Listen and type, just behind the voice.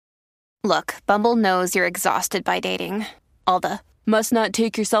Look, Bumble knows you're exhausted by dating. All the must not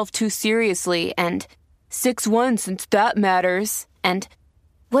take yourself too seriously and 6'1" since that matters. And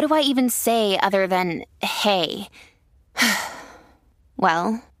what do I even say other than, hey?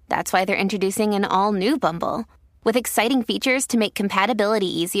 Well, that's why they're introducing an all-new Bumble with exciting features to make compatibility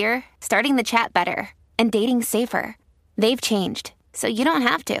easier, starting the chat better, and dating safer. They've changed, so you don't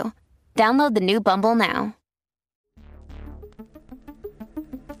have to. Download the new Bumble now.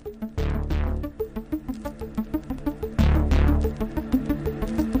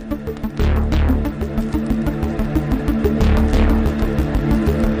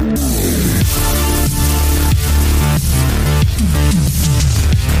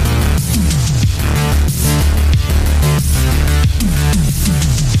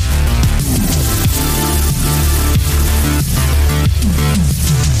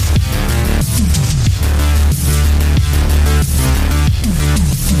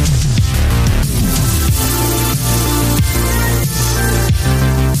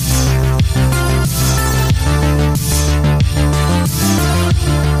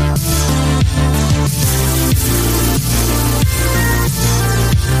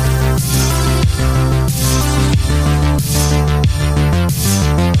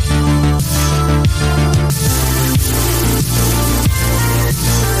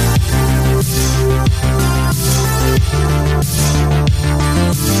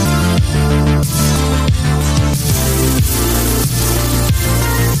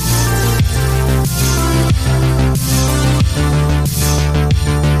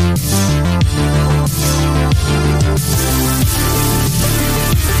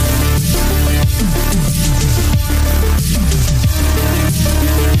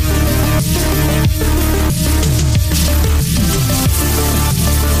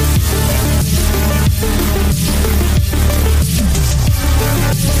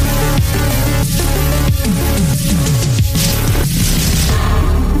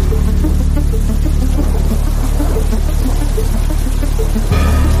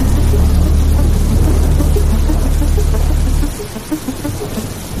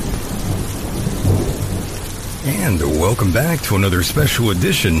 Welcome back to another special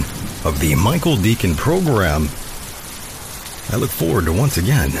edition of the Michael Deacon program. I look forward to once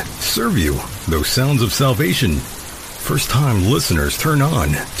again serve you those sounds of salvation. First-time listeners, turn on,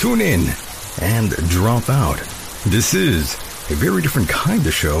 tune in, and drop out. This is a very different kind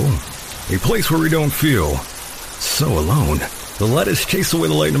of show, a place where we don't feel so alone. Let us chase away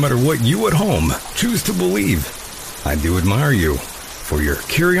the light no matter what you at home choose to believe. I do admire you for your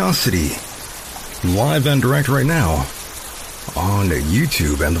curiosity, live and direct right now on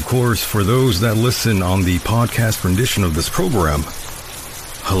YouTube, and of course for those that listen on the podcast rendition of this program,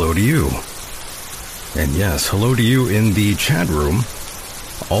 hello to you. And yes, hello to you in the chat room.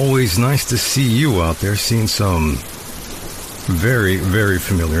 Always nice to see you out there, seeing some very, very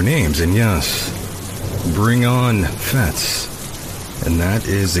familiar names. And yes, bring on Fetzer. And that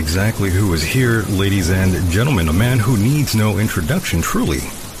is exactly who is here, ladies and gentlemen, a man who needs no introduction, truly.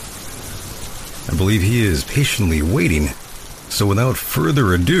 I believe he is patiently waiting. So without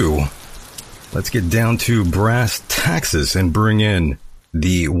further ado, let's get down to brass tacks and bring in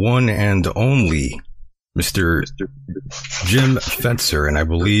the one and only Mr. Jim Fetzer. And I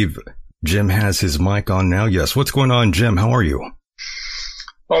believe Jim has his mic on now. Yes, what's going on, Jim? How are you?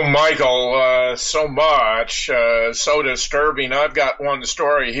 Oh, Michael, so much, so disturbing. I've got one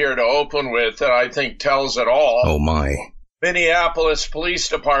story here to open with that I think tells it all. Oh, my. Minneapolis Police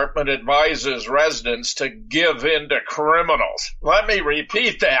Department advises residents to give in to criminals. Let me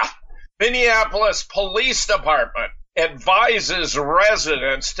repeat that. Minneapolis Police Department advises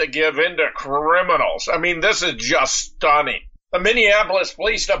residents to give in to criminals. I mean, this is just stunning. The Minneapolis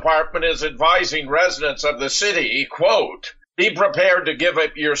Police Department is advising residents of the city, quote, be prepared to give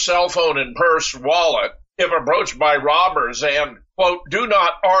up your cell phone and purse wallet if approached by robbers and, quote, do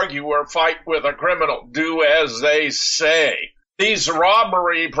not argue or fight with a criminal. Do as they say. These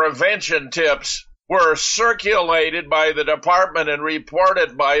robbery prevention tips were circulated by the department and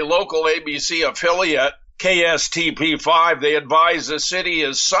reported by local ABC affiliate KSTP5. They advise the city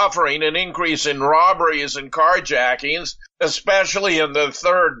is suffering an increase in robberies and carjackings, especially in the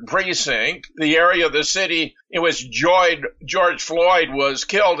 3rd precinct, the area of the city in which George Floyd was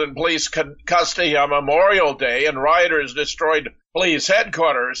killed in police custody on Memorial Day, and rioters destroyed police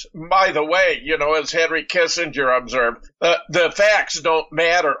headquarters. By the way, you know, as Henry Kissinger observed, the facts don't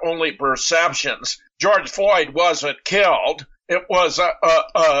matter, only perceptions. George Floyd wasn't killed. It was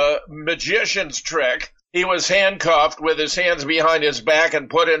a magician's trick. He was handcuffed with his hands behind his back and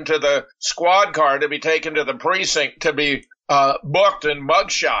put into the squad car to be taken to the precinct to be booked and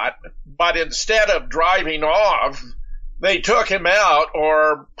mugshot but instead of driving off, they took him out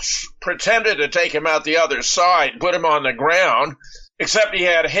or pretended to take him out the other side, put him on the ground, except he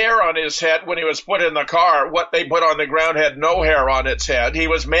had hair on his head when he was put in the car. What they put on the ground had no hair on its head. He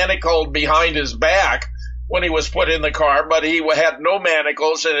was manacled behind his back when he was put in the car, but he had no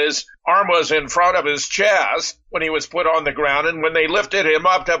manacles, and his arm was in front of his chest when he was put on the ground. And when they lifted him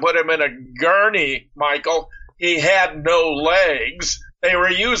up to put him in a gurney, Michael, he had no legs. They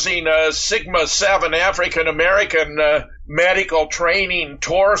were using a Sigma 7 African-American medical training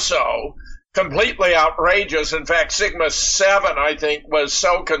torso. Completely outrageous. In fact, Sigma 7, I think, was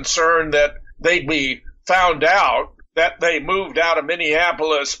so concerned that they'd be found out that they moved out of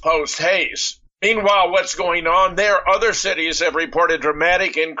Minneapolis post-haste. Meanwhile, what's going on there? Other cities have reported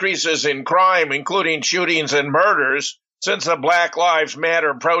dramatic increases in crime, including shootings and murders, since the Black Lives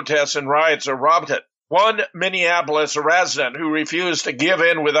Matter protests and riots erupted. One Minneapolis resident who refused to give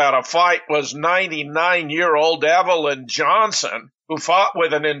in without a fight was 99-year-old Evelyn Johnson, who fought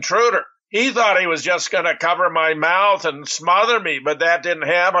with an intruder. He thought he was just going to cover my mouth and smother me, but that didn't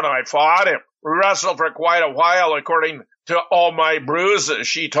happen. I fought him. We wrestled for quite a while, according to all my bruises,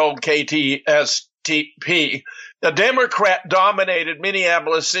 she told KTSTP. The Democrat-dominated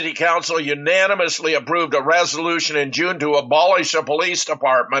Minneapolis City Council unanimously approved a resolution in June to abolish the police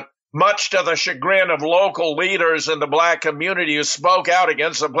department, much to the chagrin of local leaders in the black community who spoke out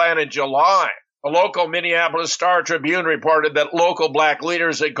against the plan in July. A local Minneapolis Star-Tribune reported that local black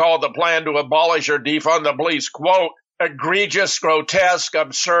leaders had called the plan to abolish or defund the police, quote, egregious, grotesque,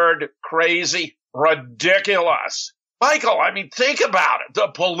 absurd, crazy, ridiculous. Michael, I mean, think about it.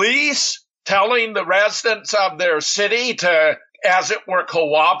 The police telling the residents of their city to, as it were,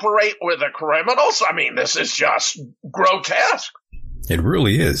 cooperate with the criminals? I mean, this is just grotesque. It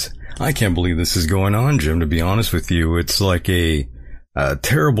really is. I can't believe this is going on, Jim, to be honest with you. It's like a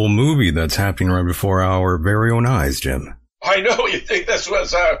terrible movie that's happening right before our very own eyes, Jim. I know you think this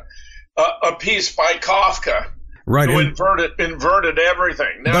was a piece by Kafka. Right. Who inverted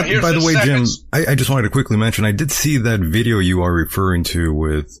everything. Now, by the way, Jim, I just wanted to quickly mention, I did see that video you are referring to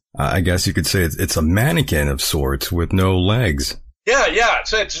with, I guess you could say it's a mannequin of sorts with no legs. Yeah.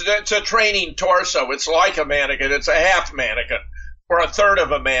 It's a training torso. It's like a mannequin. It's a half mannequin or a third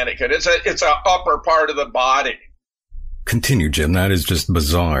of a mannequin. It's a upper part of the body. Continue, Jim. That is just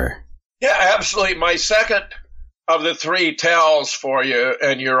bizarre. Yeah, absolutely. My second of the three tells for you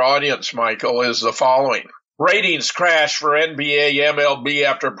and your audience, Michael, is the following. Ratings crash for NBA, MLB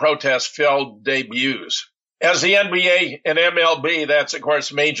after protest-filled debuts. As the NBA and MLB, that's, of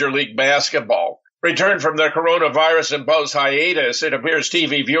course, Major League Basketball, return from their coronavirus-imposed hiatus, it appears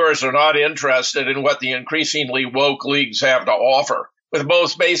TV viewers are not interested in what the increasingly woke leagues have to offer. With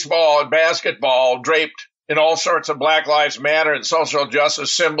both baseball and basketball draped in all sorts of Black Lives Matter and social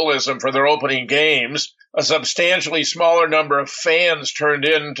justice symbolism for their opening games, a substantially smaller number of fans turned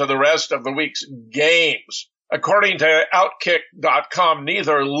in to the rest of the week's games. According to Outkick.com,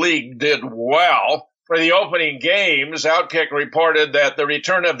 neither league did well. For the opening games, Outkick reported that the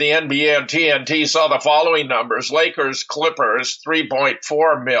return of the NBA and TNT saw the following numbers. Lakers, Clippers,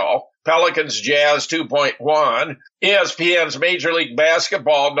 3.4 mil. Pelicans, Jazz, 2.1. ESPN's Major League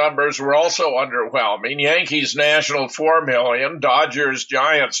Basketball numbers were also underwhelming. Yankees, National, 4 million. Dodgers,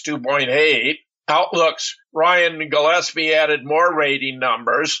 Giants, 2.8. Outlook's Ryan Gillespie added more rating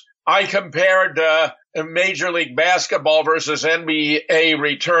numbers. I compared Major League Basketball versus NBA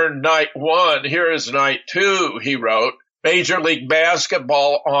return night 1. Here is night 2, he wrote. Major League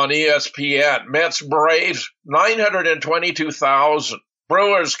Basketball on ESPN. Mets Braves, 922,000.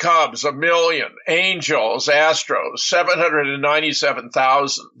 Brewers Cubs, 1 million. Angels Astros,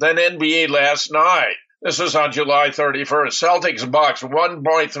 797,000. Then NBA last night. This was on July 31st. Celtics Bucks,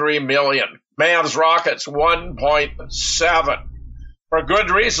 1.3 million. Mavs Rockets, 1.7. For good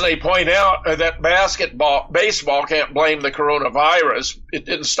reason, they point out that baseball can't blame the coronavirus. It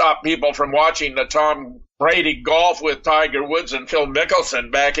didn't stop people from watching the Tom Brady golf with Tiger Woods and Phil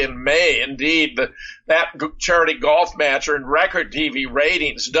Mickelson back in May. Indeed, that charity golf match earned record TV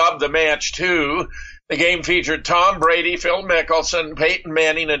ratings, dubbed the match 2. The game featured Tom Brady, Phil Mickelson, Peyton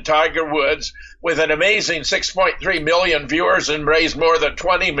Manning, and Tiger Woods with an amazing 6.3 million viewers and raised more than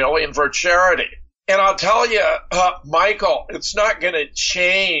 $20 million for charity. And I'll tell you, Michael, it's not going to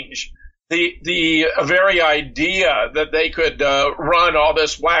change the very idea that they could run all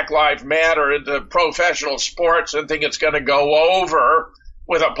this Black Lives Matter into professional sports and think it's going to go over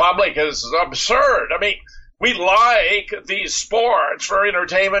with a public is absurd. I mean, we like these sports for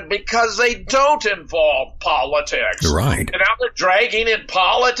entertainment because they don't involve politics. Right. And now they're dragging in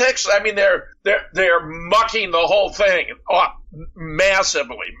politics. I mean, they're mucking the whole thing up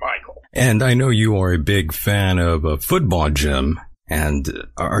massively, Michael. And I know you are a big fan of football, Jim. And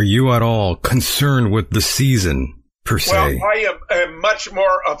are you at all concerned with the season per se? Well, I am much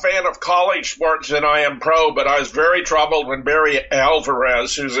more a fan of college sports than I am pro, but I was very troubled when Barry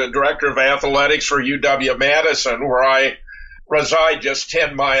Alvarez, who's a director of athletics for UW-Madison, where I reside just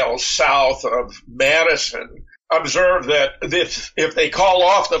 10 miles south of Madison, observed that if they call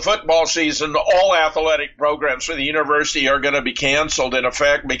off the football season, all athletic programs for the university are going to be canceled in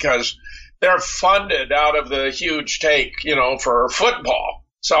effect because they're funded out of the huge take, for football.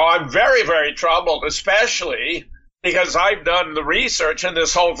 So I'm very, very troubled, especially because I've done the research and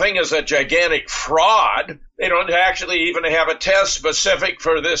this whole thing is a gigantic fraud. They don't actually even have a test specific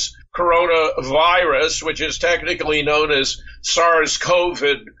for this coronavirus, which is technically known as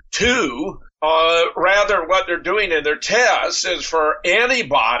SARS-CoV-2. Rather, what they're doing in their tests is for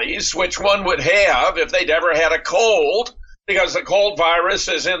antibodies, which one would have if they'd ever had a cold, because the cold virus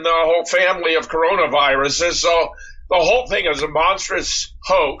is in the whole family of coronaviruses. So the whole thing is a monstrous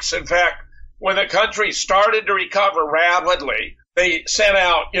hoax. In fact, when the country started to recover rapidly, they sent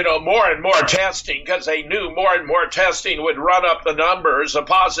out, more and more testing because they knew more and more testing would run up the numbers, the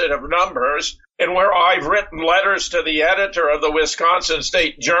positive numbers. And where I've written letters to the editor of the Wisconsin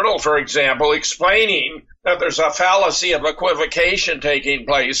State Journal, for example, explaining that there's a fallacy of equivocation taking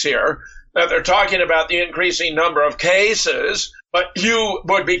place here, that they're talking about the increasing number of cases, but you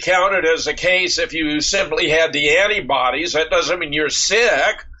would be counted as a case if you simply had the antibodies. That doesn't mean you're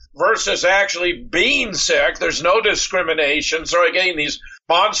sick. Versus actually being sick, there's no discrimination. So again, these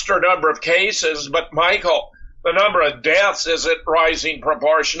monster number of cases, but Michael, the number of deaths isn't rising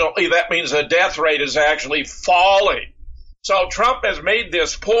proportionally. That means the death rate is actually falling. So Trump has made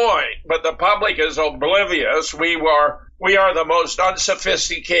this point, but the public is oblivious. We are the most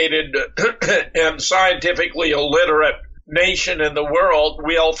unsophisticated and scientifically illiterate nation in the world.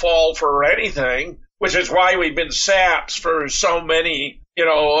 We'll fall for anything, which is why we've been saps for so many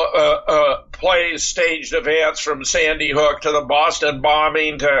plays, staged events, from Sandy Hook to the Boston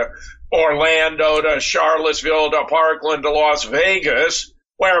bombing to Orlando to Charlottesville to Parkland to Las Vegas,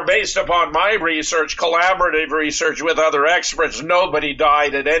 where based upon my research, collaborative research with other experts, nobody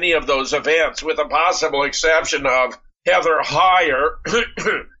died at any of those events, with the possible exception of Heather Heyer, who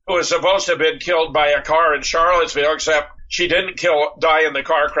was supposed to have been killed by a car in Charlottesville, except she didn't die in the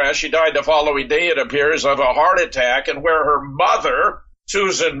car crash. She died the following day, it appears, of a heart attack, and where her mother,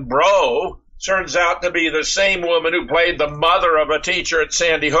 Susan Bro, turns out to be the same woman who played the mother of a teacher at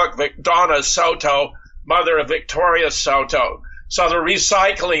Sandy Hook, Donna Soto, mother of Victoria Soto. So they're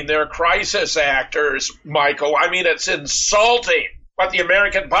recycling their crisis actors, Michael. I mean, it's insulting, but the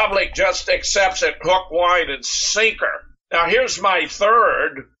American public just accepts it hook, line, and sinker. Now, here's my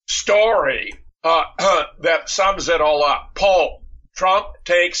third story that sums it all up. Poll: Trump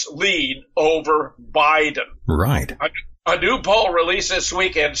takes lead over Biden. Right. A new poll released this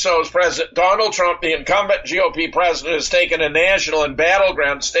weekend shows President Donald Trump, the incumbent GOP president, has taken a national and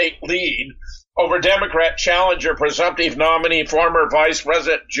battleground state lead over Democrat challenger, presumptive nominee, former Vice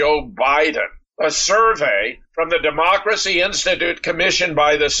President Joe Biden. A survey from the Democracy Institute commissioned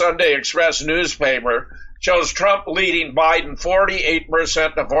by the Sunday Express newspaper shows Trump leading Biden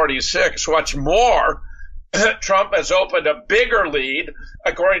 48% to 46%. What's more, Trump has opened a bigger lead,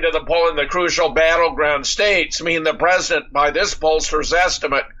 according to the poll, in the crucial battleground states, meaning the president, by this pollster's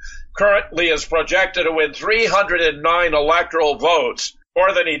estimate, currently is projected to win 309 electoral votes,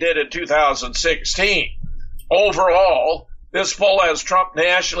 more than he did in 2016. Overall, this poll has Trump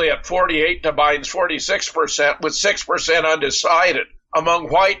nationally at 48% to Biden's 46%, with 6% undecided. Among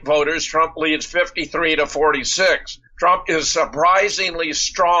white voters, Trump leads 53% to 46%. Trump is surprisingly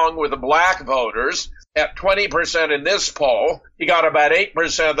strong with black voters at 20% in this poll. He got about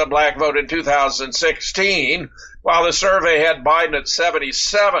 8% of the black vote in 2016, while the survey had Biden at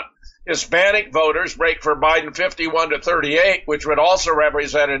 77%. Hispanic voters break for Biden 51% to 38%, which would also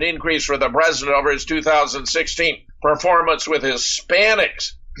represent an increase for the president over his 2016 performance with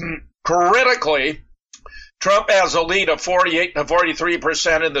Hispanics. Critically, Trump has a lead of 48% to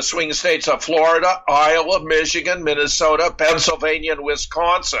 43% in the swing states of Florida, Iowa, Michigan, Minnesota, Pennsylvania, and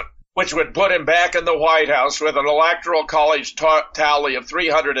Wisconsin, which would put him back in the White House with an electoral college tally of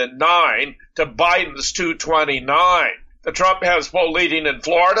 309 to Biden's 229. The Trump has poll leading in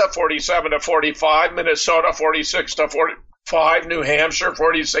Florida, 47% to 45%, Minnesota, 46% to 45%, New Hampshire,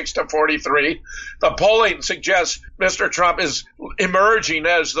 46% to 43%. The polling suggests Mr. Trump is emerging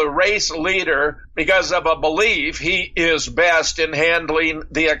as the race leader because of a belief he is best in handling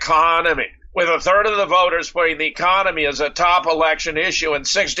the economy, with a third of the voters putting the economy as a top election issue and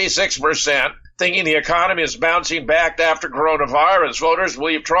 66% thinking the economy is bouncing back after coronavirus. Voters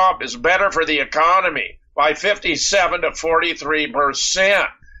believe Trump is better for the economy by 57 to 43%.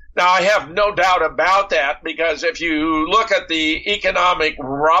 Now, I have no doubt about that, because if you look at the economic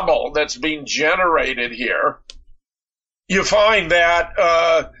rubble that's being generated here, you find that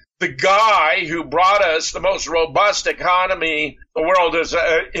the guy who brought us the most robust economy the world has,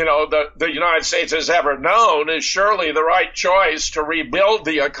 the United States has ever known, is surely the right choice to rebuild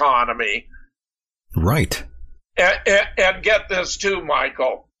the economy. Right. And get this too,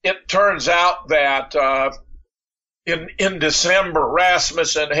 Michael. It turns out that in December,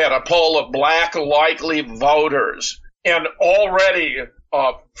 Rasmussen had a poll of black likely voters, and already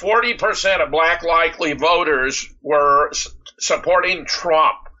 40% of black likely voters were supporting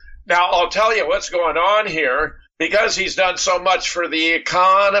Trump. Now, I'll tell you what's going on here. Because he's done so much for the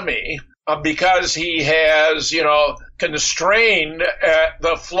economy, because he has, constrained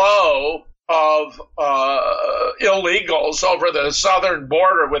the flow of illegals over the southern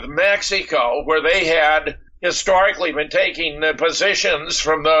border with Mexico, where they had historically been taking positions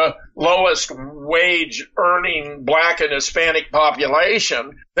from the lowest wage earning black and Hispanic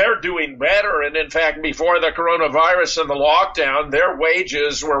population. They're doing better. And in fact, before the coronavirus and the lockdown, their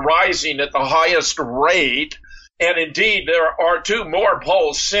wages were rising at the highest rate. And indeed, there are two more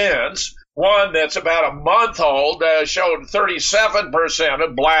polls since. One that's about a month old showed 37%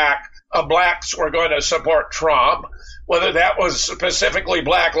 of blacks were going to support Trump. Whether that was specifically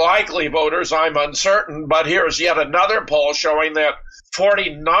black likely voters, I'm uncertain. But here's yet another poll showing that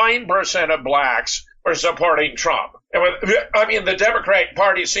 49% of blacks were supporting Trump. The Democratic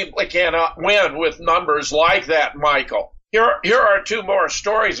Party simply cannot win with numbers like that, Michael. Here are two more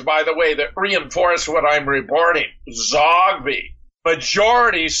stories, by the way, that reinforce what I'm reporting. Zogby.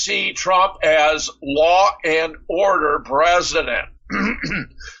 Majority see Trump as law and order president.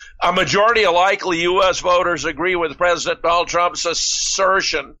 A majority of likely U.S. voters agree with President Donald Trump's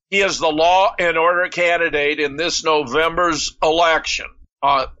assertion he is the law and order candidate in this November's election.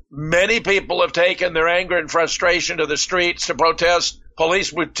 Many people have taken their anger and frustration to the streets to protest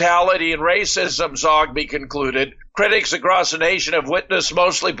police brutality and racism, Zogby concluded. Critics across the nation have witnessed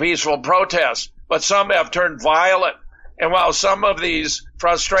mostly peaceful protests, but some have turned violent. And while some of these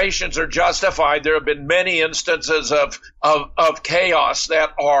frustrations are justified, there have been many instances of chaos that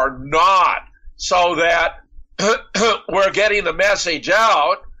are not, so that we're getting the message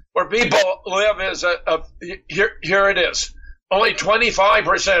out where people live as here it is. Only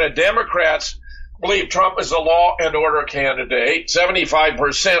 25% of Democrats believe Trump is a law and order candidate.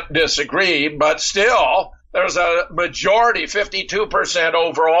 75% disagree, but still there's a majority, 52%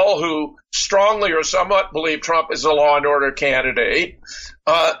 overall, who strongly or somewhat believe Trump is a law and order candidate.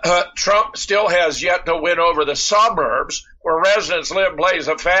 Trump still has yet to win over the suburbs, where residents live plays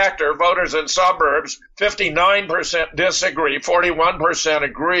a factor. Voters in suburbs, 59% disagree, 41%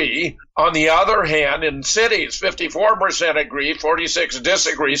 agree. On the other hand, in cities, 54% agree, 46%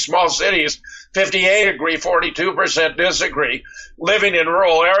 disagree. Small cities, 58% agree, 42% disagree. Living in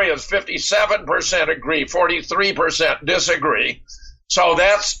rural areas, 57% agree, 43% disagree. So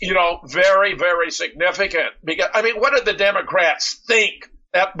that's, very, very significant. Because, what did the Democrats think?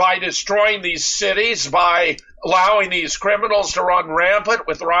 That by destroying these cities, by allowing these criminals to run rampant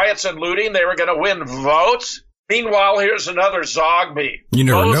with riots and looting, they were going to win votes? Meanwhile, here's another Zogby. You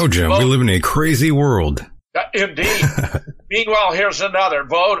never know, Jim. We live in a crazy world. Indeed. Meanwhile, here's another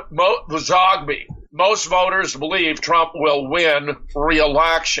Zogby. Most voters believe Trump will win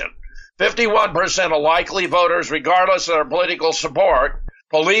re-election. 51% of likely voters, regardless of their political support,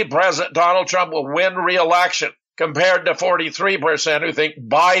 believe President Donald Trump will win re-election, compared to 43% who think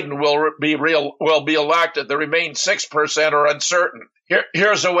Biden will be elected. The remaining 6% are uncertain.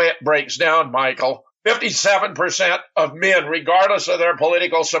 Here's the way it breaks down, Michael. 57% of men, regardless of their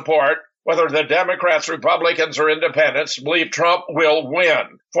political support, whether the Democrats, Republicans, or Independents, believe Trump will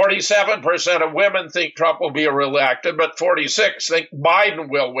win. 47% of women think Trump will be reelected, but 46% think Biden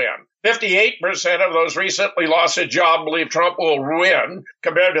will win. 58% of those recently lost a job believe Trump will win,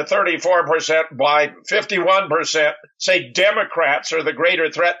 compared to 34% Biden. 51% say Democrats are the greater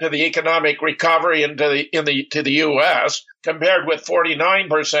threat to the economic recovery to the U.S., compared with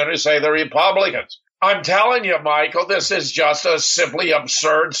 49% who say the Republicans. I'm telling you, Michael, this is just a simply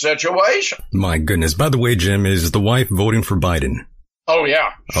absurd situation. My goodness. By the way, Jim, is the wife voting for Biden? Oh,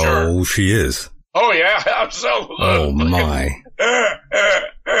 yeah. Sure. Oh, she is. Oh, yeah, absolutely. Oh, my.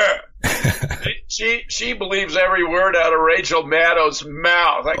 She believes every word out of Rachel Maddow's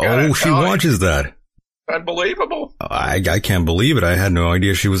mouth. She watches that. Unbelievable. I can't believe it. I had no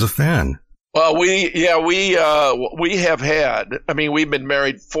idea she was a fan. Well, we have had, I mean, we've been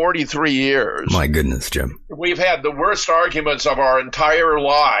married 43 years. My goodness, Jim. We've had the worst arguments of our entire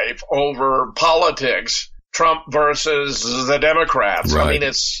life over politics, Trump versus the Democrats. Right. I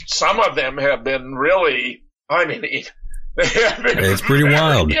mean, some of them have been really, I mean, they have been it's pretty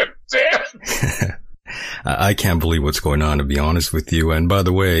wild. Intense. I can't believe what's going on, to be honest with you. And by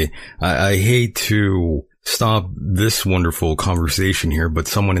the way, I hate to stop this wonderful conversation here, but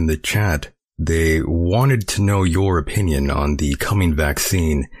someone in the chat, they wanted to know your opinion on the coming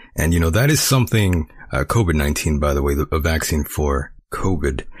vaccine. And, that is something, COVID-19, by the way, a vaccine for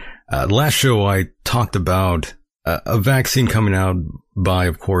COVID. Last show, I talked about a vaccine coming out by,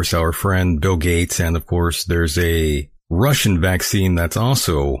 of course, our friend Bill Gates. And of course, there's a Russian vaccine that's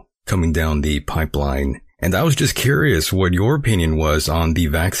also coming down the pipeline. And I was just curious what your opinion was on the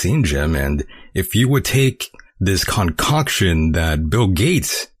vaccine, Jim, and if you would take this concoction that Bill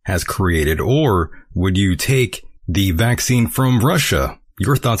Gates has created, or would you take the vaccine from Russia?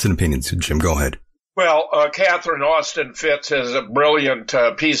 Your thoughts and opinions, Jim. Go ahead. Well, Catherine Austin Fitz has a brilliant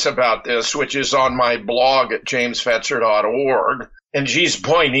piece about this, which is on my blog at jamesfetzer.org. And she's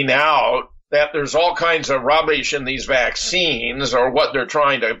pointing out that there's all kinds of rubbish in these vaccines, or what they're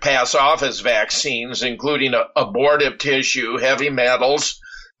trying to pass off as vaccines, including abortive tissue, heavy metals,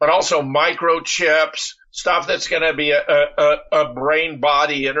 but also microchips, stuff that's going to be a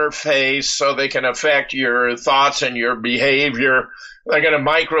brain-body interface so they can affect your thoughts and your behavior. They're going to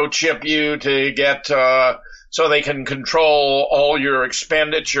microchip you to get so they can control all your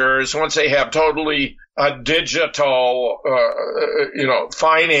expenditures. Once they have totally digital,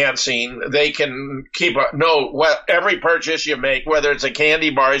 financing, they can every purchase you make, whether it's a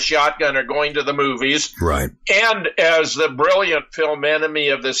candy bar, a shotgun, or going to the movies. Right. And as the brilliant film Enemy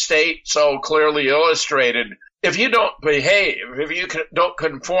of the State so clearly illustrated, if you don't behave, if you don't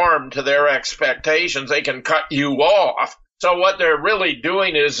conform to their expectations, they can cut you off. So what they're really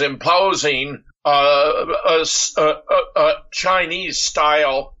doing is imposing a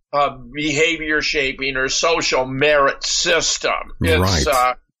Chinese-style behavior shaping or social merit system.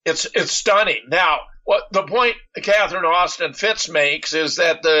 It's stunning. Now, what the point Catherine Austin Fitz makes is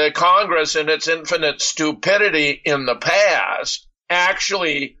that the Congress, in its infinite stupidity in the past,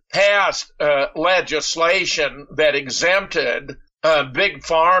 actually passed legislation that exempted Big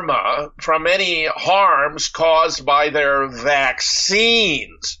Pharma from any harms caused by their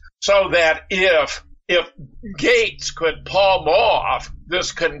vaccines, so that if Gates could palm off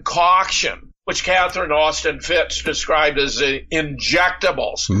this concoction, which Catherine Austin Fitz described as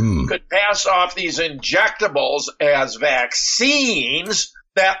injectables, could pass off these injectables as vaccines,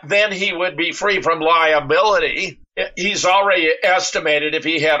 that then he would be free from liability. He's already estimated if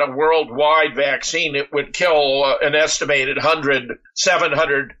he had a worldwide vaccine, it would kill an estimated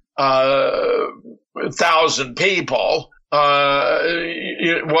 700,000 people.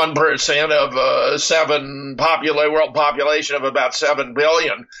 1% of world population of about 7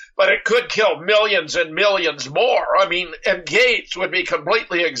 billion, but it could kill millions and millions more. I mean, and Gates would be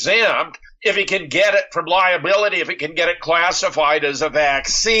completely exempt if he can get it from liability, if he can get it classified as a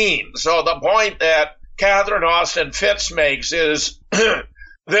vaccine. So the point that Catherine Austin Fitz makes is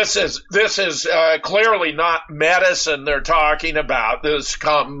this is clearly not medicine they're talking about. This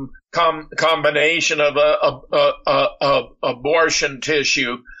combination of abortion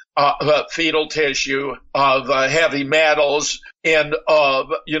tissue, fetal tissue, of heavy metals, and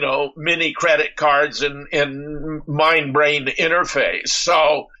of mini credit cards and mind-brain interface.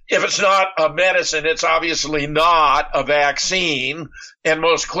 So if it's not a medicine, it's obviously not a vaccine, and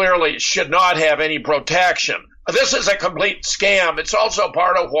most clearly should not have any protection. This is a complete scam. It's also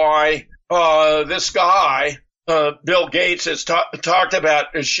part of why this guy, Bill Gates, has talked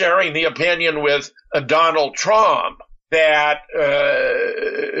about sharing the opinion with Donald Trump that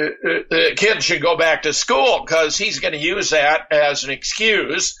kids should go back to school, because he's going to use that as an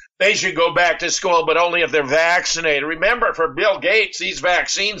excuse. They should go back to school, but only if they're vaccinated. Remember, for Bill Gates, these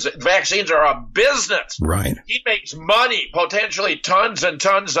vaccines are a business. Right. He makes money, potentially tons and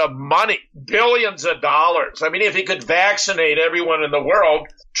tons of money, billions of dollars. I mean, if he could vaccinate everyone in the world,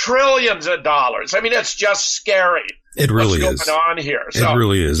 trillions of dollars. I mean, it's just scary. It really is. What's going on here? So, it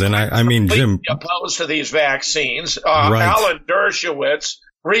really is. And I mean, Jim, opposed to these vaccines. Right. Alan Dershowitz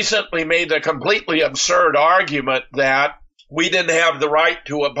recently made the completely absurd argument that we didn't have the right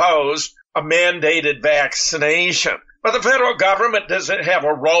to oppose a mandated vaccination. But the federal government doesn't have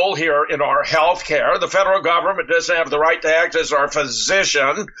a role here in our health care. The federal government doesn't have the right to act as our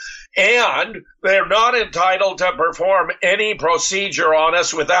physician. And they're not entitled to perform any procedure on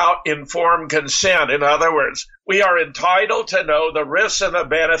us without informed consent. In other words, we are entitled to know the risks and the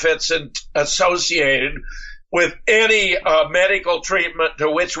benefits associated with any medical treatment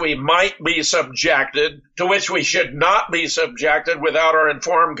to which we might be subjected, to which we should not be subjected without our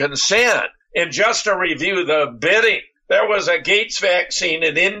informed consent. And just to review the bidding, there was a Gates vaccine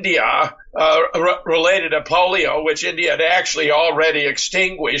in India related to polio, which India had actually already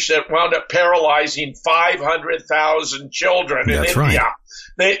extinguished, that wound up paralyzing 500,000 children in India.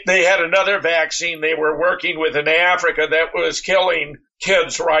 Right. They had another vaccine they were working with in Africa that was killing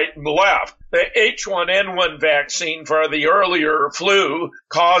kids right and left. The H1N1 vaccine for the earlier flu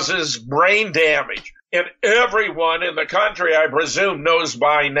causes brain damage. And everyone in the country, I presume, knows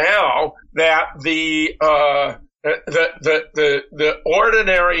by now that the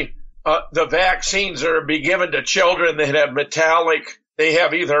vaccines that are being given to children that have they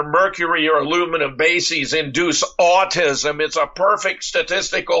have either mercury or aluminum bases, induce autism. It's a perfect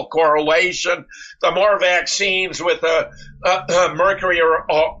statistical correlation. The more vaccines with mercury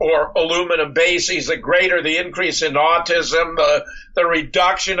or aluminum bases, the greater the increase in autism. The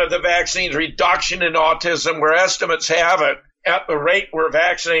reduction of the vaccines, reduction in autism, where estimates have it, at the rate we're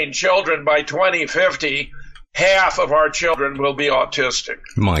vaccinating children by 2050, half of our children will be autistic.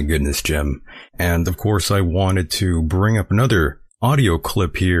 My goodness, Jim. And of course, I wanted to bring up another audio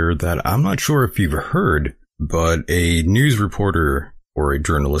clip here that I'm not sure if you've heard, but a news reporter or a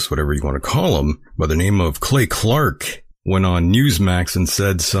journalist, whatever you want to call him, by the name of Clay Clark, went on Newsmax and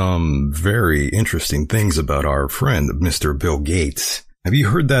said some very interesting things about our friend, Mr. Bill Gates. Have you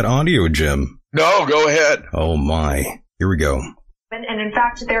heard that audio, Jim? No, go ahead. Oh my. Here we go. And in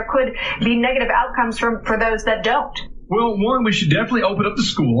fact, there could be negative outcomes for those that don't. Well, one, we should definitely open up the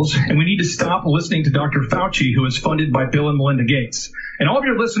schools, and we need to stop listening to Dr. Fauci, who is funded by Bill and Melinda Gates. And all of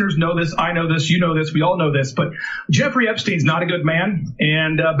your listeners know this, I know this, you know this, we all know this, but Jeffrey Epstein's not a good man,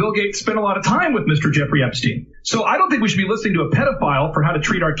 and Bill Gates spent a lot of time with Mr. Jeffrey Epstein. So I don't think we should be listening to a pedophile for how to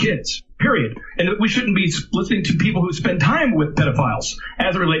treat our kids, period. And we shouldn't be listening to people who spend time with pedophiles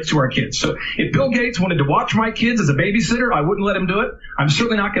as it relates to our kids. So if Bill Gates wanted to watch my kids as a babysitter, I wouldn't let him do it. I'm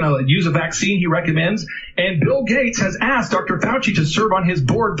certainly not going to use a vaccine he recommends. And Bill Gates has asked Dr. Fauci to serve on his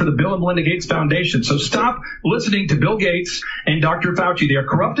board for the Bill and Melinda Gates Foundation. So stop listening to Bill Gates and Dr. Fauci. They are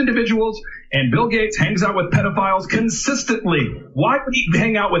corrupt individuals, and Bill Gates hangs out with pedophiles consistently. Why would he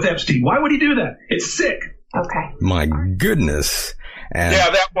hang out with Epstein? Why would he do that? It's sick. Okay. My goodness. And yeah,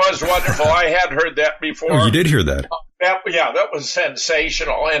 that was wonderful. I had heard that before. Oh, you did hear that? That was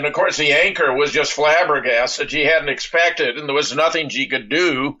sensational. And, of course, the anchor was just flabbergasted. She hadn't expected, and there was nothing she could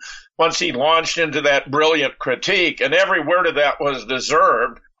do once he launched into that brilliant critique. And every word of that was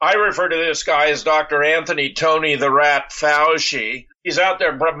deserved. I refer to this guy as Dr. Anthony Tony the Rat Fauci. He's out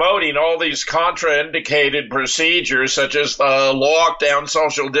there promoting all these contraindicated procedures, such as the lockdown,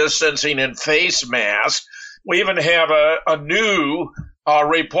 social distancing, and face masks. We even have a new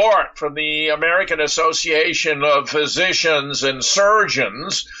report from the American Association of Physicians and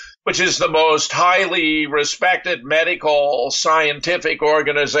Surgeons, which is the most highly respected medical scientific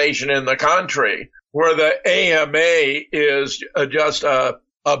organization in the country, where the AMA is just a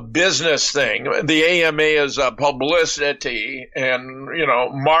business thing. The AMA is a publicity and,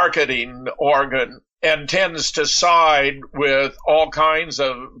 marketing organ, and tends to side with all kinds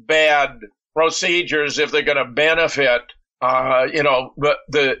of bad procedures if they're going to benefit,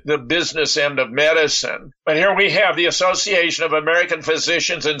 the business end of medicine. But here we have the Association of American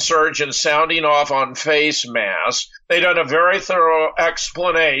Physicians and Surgeons sounding off on face masks. They've done a very thorough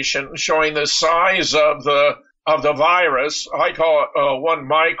explanation showing the size of the virus. I call it 1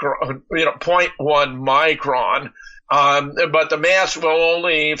 micron, 0.1 micron. But the mask will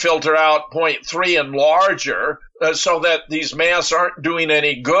only filter out 0.3 and larger, so that these masks aren't doing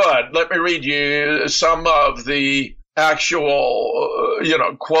any good. Let me read you some of the actual,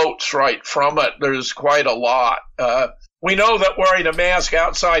 quotes right from it. There's quite a lot. We know that wearing a mask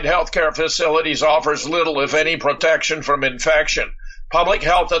outside healthcare facilities offers little, if any, protection from infection. Public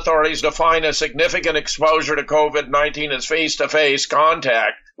health authorities define a significant exposure to COVID-19 as face-to-face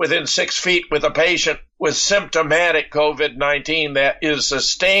contact within 6 feet with a patient with symptomatic COVID-19 that is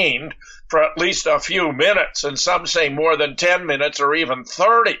sustained for at least a few minutes, and some say more than 10 minutes or even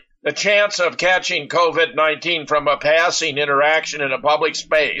 30. The chance of catching COVID-19 from a passing interaction in a public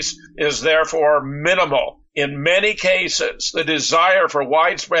space is therefore minimal. In many cases, the desire for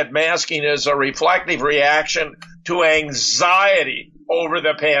widespread masking is a reflective reaction to anxiety over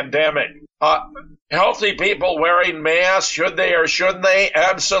the pandemic. Healthy people wearing masks, should they or shouldn't they?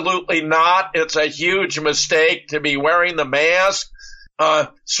 Absolutely not. It's a huge mistake to be wearing the mask.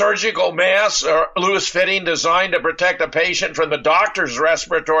 Surgical masks are loose-fitting, designed to protect a patient from the doctor's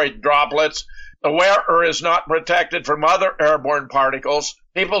respiratory droplets. The wearer is not protected from other airborne particles.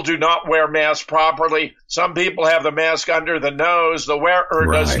 People do not wear masks properly. Some people have the mask under the nose. The wearer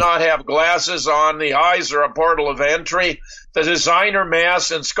does not have glasses on. The eyes are a portal of entry. The designer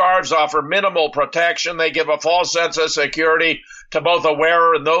masks and scarves offer minimal protection. They give a false sense of security to both the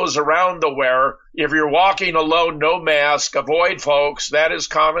wearer and those around the wearer. If you're walking alone, no mask. Avoid, folks. That is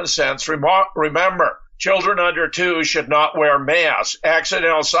common sense. Remember, children under 2 should not wear masks.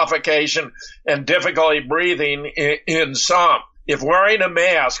 Accidental suffocation and difficulty breathing in some. If wearing a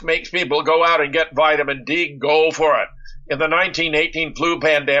mask makes people go out and get vitamin D, go for it. In the 1918 flu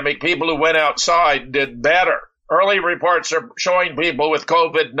pandemic, people who went outside did better. Early reports are showing people with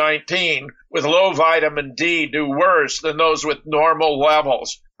COVID-19 with low vitamin D do worse than those with normal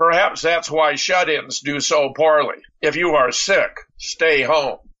levels. Perhaps that's why shut-ins do so poorly. If you are sick, stay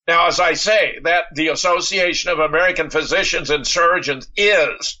home. Now, as I say, that the Association of American Physicians and Surgeons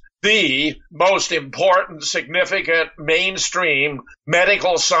is the most important, significant, mainstream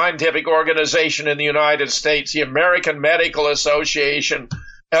medical scientific organization in the United States. The American Medical Association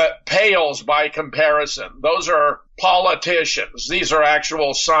pales by comparison. Those are politicians. These are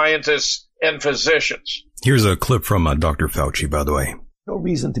actual scientists and physicians. Here's a clip from Dr. Fauci, by the way. No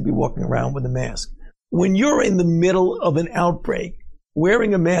reason to be walking around with a mask. When you're in the middle of an outbreak,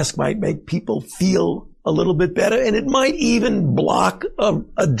 wearing a mask might make people feel a little bit better, and it might even block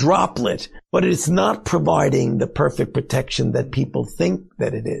a droplet, but it's not providing the perfect protection that people think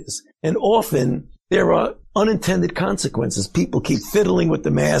that it is. And often there are unintended consequences. People keep fiddling with the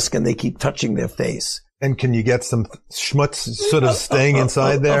mask and they keep touching their face. And can you get some schmutz sort of staying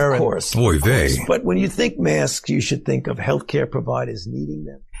inside there? Of course. Oy vey. But when you think masks, you should think of healthcare providers needing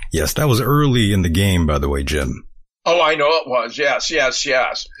them. Yes, that was early in the game, by the way, Jim. Oh, I know it was. Yes.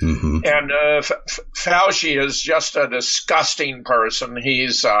 Mm-hmm. And Fauci is just a disgusting person.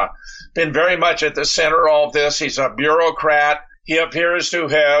 He's been very much at the center of all this. He's a bureaucrat. He appears to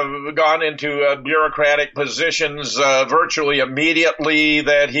have gone into bureaucratic positions virtually immediately,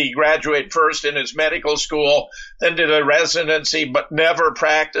 that he graduated first in his medical school, then did a residency, but never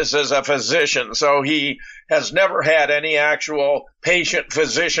practiced as a physician. So he has never had any actual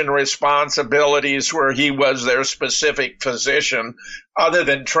patient-physician responsibilities where he was their specific physician other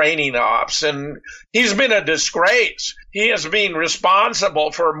than training ops. And he's been a disgrace. He has been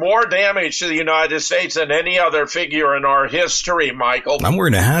responsible for more damage to the United States than any other figure in our history, Michael. I'm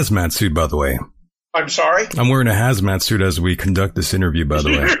wearing a hazmat suit, by the way. I'm sorry? I'm wearing a hazmat suit as we conduct this interview, by the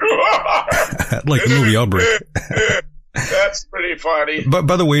way. Like the movie Outbreak. That's pretty funny. But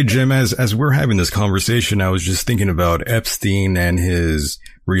by the way, Jim, as we're having this conversation, I was just thinking about Epstein and his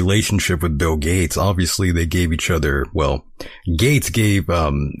relationship with Bill Gates. Obviously, they gave each other, well, Gates gave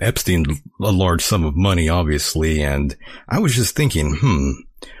Epstein a large sum of money, obviously, and I was just thinking,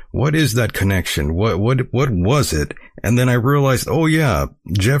 what is that connection? What was it? And then I realized, oh yeah,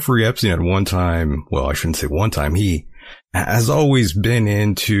 Jeffrey Epstein at one time, well, I shouldn't say one time, he has always been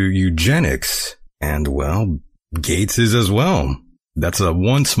into eugenics, and well, Gates is as well. That's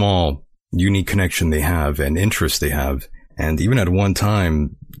one small unique connection they have and interest they have. And even at one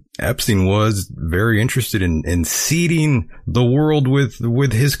time, Epstein was very interested in seeding the world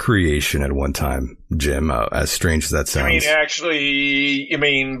with his creation at one time, Jim, as strange as that sounds. You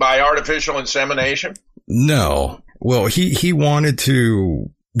mean by artificial insemination? No. Well, he wanted to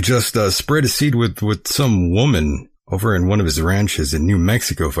just spread a seed with some woman over in one of his ranches in New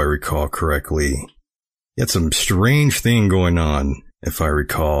Mexico, if I recall correctly. He had some strange thing going on, if I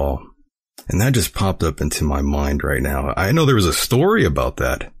recall. And that just popped up into my mind right now. I know there was a story about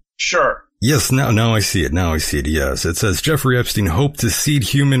that. Sure. Yes, now I see it. Yes. It says Jeffrey Epstein hoped to seed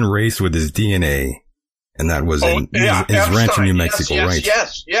human race with his DNA. And that was in his ranch in New Mexico, right?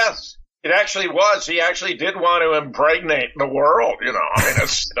 Yes. It actually was. He actually did want to impregnate the world, you know. I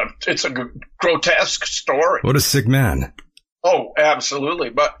mean, it's a grotesque story. What a sick man. Oh,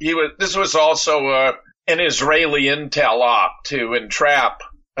 absolutely. But this was also an Israeli intel op to entrap,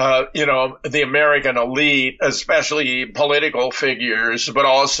 the American elite, especially political figures, but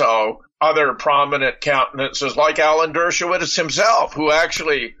also other prominent countenances like Alan Dershowitz himself, who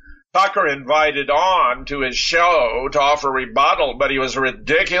actually Tucker invited on to his show to offer rebuttal, but he was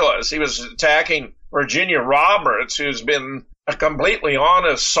ridiculous. He was attacking Virginia Roberts, who's been a completely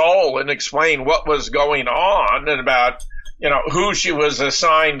honest soul, and explained what was going on and about who she was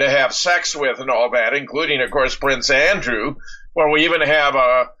assigned to have sex with and all that, including, of course, Prince Andrew, where we even have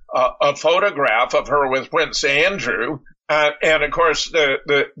a photograph of her with Prince Andrew. And of course,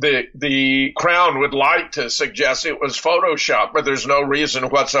 the Crown would like to suggest it was Photoshop, but there's no reason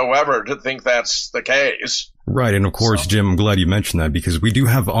whatsoever to think that's the case. Right. And of course, Jim, I'm glad you mentioned that because we do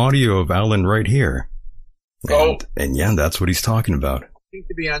have audio of Alan right here. And yeah, that's what he's talking about.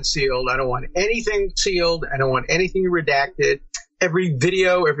 To be unsealed. I don't want anything sealed. I don't want anything redacted. Every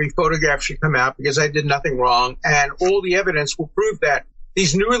video, every photograph should come out because I did nothing wrong. And all the evidence will prove that.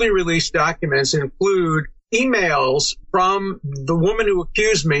 These newly released documents include emails from the woman who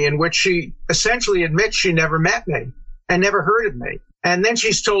accused me in which she essentially admits she never met me and never heard of me. And then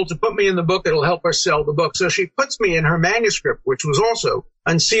she's told to put me in the book. It'll help her sell the book. So she puts me in her manuscript, which was also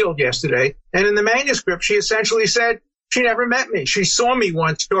unsealed yesterday. And in the manuscript, she essentially said she never met me. She saw me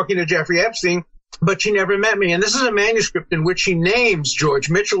once talking to Jeffrey Epstein, but she never met me. And this is a manuscript in which she names George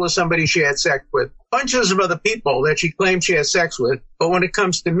Mitchell as somebody she had sex with, bunches of other people that she claimed she had sex with. But when it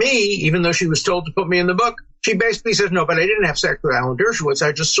comes to me, even though she was told to put me in the book, she basically says, no, but I didn't have sex with Alan Dershowitz.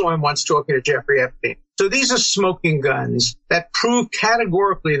 I just saw him once talking to Jeffrey Epstein. So these are smoking guns that prove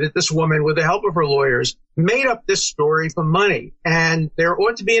categorically that this woman, with the help of her lawyers, made up this story for money. And there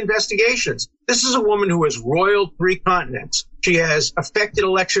ought to be investigations. This is a woman who has roiled 3 continents. She has affected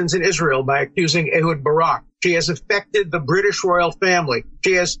elections in Israel by accusing Ehud Barak. She has affected the British royal family.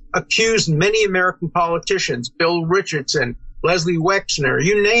 She has accused many American politicians, Bill Richardson, Leslie Wexner,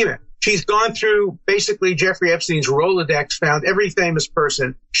 you name it. She's gone through basically Jeffrey Epstein's Rolodex, found every famous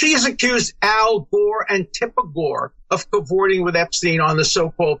person. She has accused Al Gore and Tipper Gore of cavorting with Epstein on the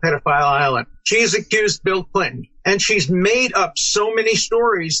so-called pedophile island. She has accused Bill Clinton. And she's made up so many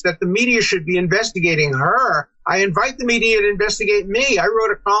stories that the media should be investigating her. I invite the media to investigate me. I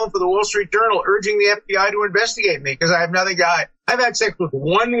wrote a column for the Wall Street Journal urging the FBI to investigate me because I have nothing to hide. I've had sex with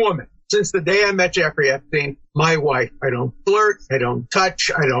one woman since the day I met Jeffrey Epstein, my wife. I don't flirt. I don't touch.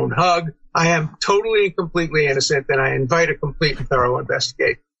 I don't hug. I am totally and completely innocent, and I invite a complete and thorough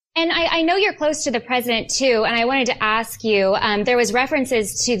investigation. And I know you're close to the president, too, and I wanted to ask you, there was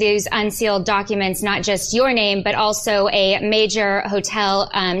references to these unsealed documents, not just your name, but also a major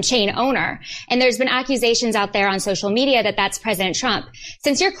hotel chain owner. And there's been accusations out there on social media that that's President Trump.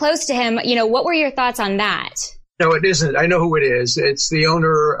 Since you're close to him, what were your thoughts on that? No, it isn't. I know who it is. It's the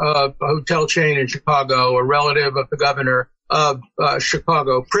owner of a hotel chain in Chicago, a relative of the governor of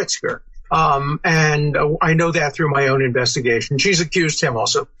Chicago, Pritzker. And I know that through my own investigation. She's accused him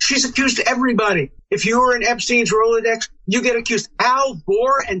also. She's accused everybody. If you were in Epstein's Rolodex, you get accused. Al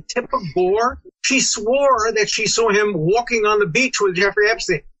Gore and Tipper Gore. She swore that she saw him walking on the beach with Jeffrey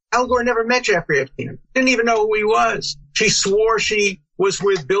Epstein. Al Gore never met Jeffrey Epstein. Didn't even know who he was. She swore she was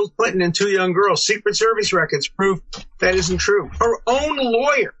with Bill Clinton and 2 young girls. Secret Service records prove that isn't true. Her own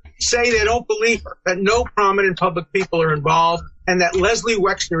lawyer say they don't believe her, that no prominent public people are involved, and that Leslie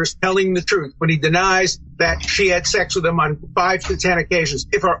Wexner is telling the truth when he denies that she had sex with him on 5 to 10 occasions.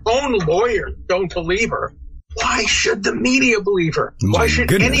 If her own lawyers don't believe her, why should the media believe her? Why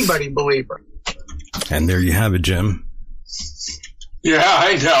should anybody believe her? And there you have it, Jim. Yeah,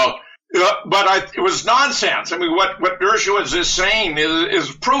 I know. But it was nonsense. I mean, what Dershowitz is saying is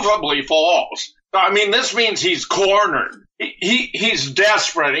provably false. I mean, this means he's cornered. He's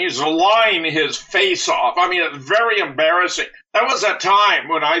desperate. He's lying his face off. I mean, it's very embarrassing. That was a time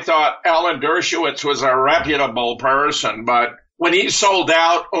when I thought Alan Dershowitz was a reputable person, but when he sold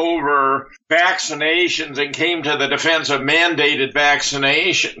out over vaccinations and came to the defense of mandated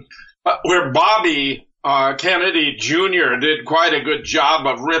vaccination, where Bobby Kennedy Jr. did quite a good job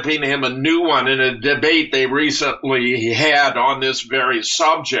of ripping him a new one in a debate they recently had on this very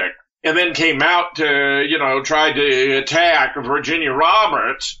subject, and then came out to, try to attack Virginia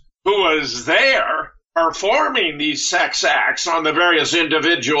Roberts, who was there performing these sex acts on the various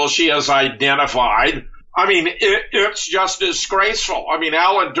individuals she has identified. I mean, it's just disgraceful. I mean,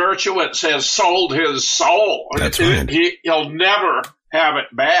 Alan Dershowitz has sold his soul. That's right. He'll never have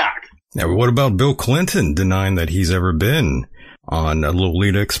it back. Now, what about Bill Clinton denying that he's ever been on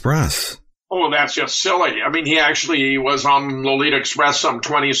Lolita Express? Oh, that's just silly. I mean, he actually was on Lolita Express some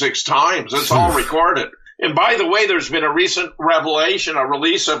 26 times. It's all recorded. And by the way, there's been a recent revelation, a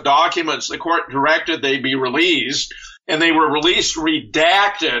release of documents the court directed they be released, and they were released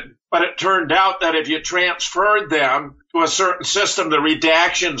redacted. But it turned out that if you transferred them to a certain system, the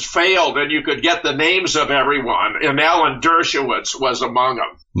redactions failed and you could get the names of everyone. And Alan Dershowitz was among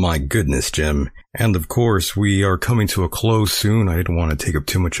them. My goodness, Jim. And of course, we are coming to a close soon. I didn't want to take up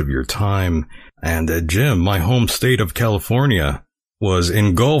too much of your time. And Jim, my home state of California was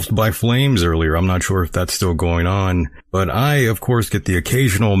engulfed by flames earlier. I'm not sure if that's still going on. But I, of course, get the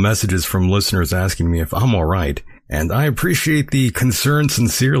occasional messages from listeners asking me if I'm all right. And I appreciate the concern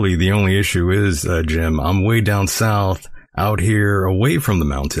sincerely. The only issue is, Jim, I'm way down south, out here away from the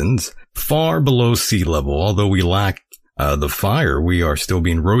mountains, far below sea level. Although we lack the fire, we are still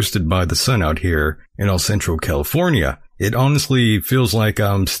being roasted by the sun out here in El Centro, California. It honestly feels like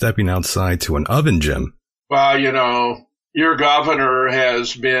I'm stepping outside to an oven, Jim. Well, your governor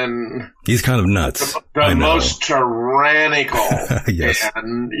has been... He's kind of nuts. The most tyrannical yes.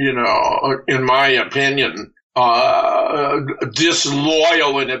 and, in my opinion,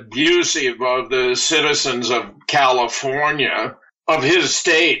 disloyal and abusive of the citizens of California, of his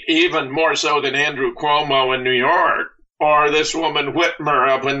state, even more so than Andrew Cuomo in New York, or this woman Whitmer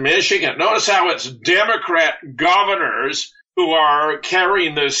up in Michigan. Notice how it's Democrat governors who are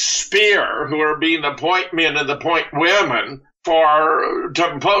carrying the spear, who are being the point men and the point women to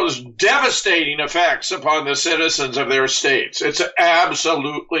impose devastating effects upon the citizens of their states. It's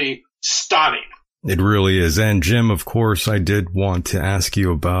absolutely stunning. It really is. And Jim, of course, I did want to ask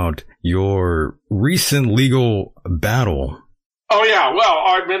you about your recent legal battle. Oh, yeah. Well,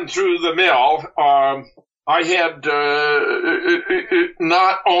 I've been through the mill. I had,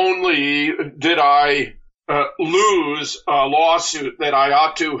 not only did I lose a lawsuit that I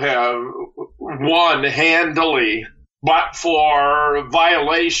ought to have won handily, but for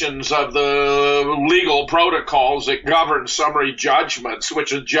violations of the legal protocols that govern summary judgments,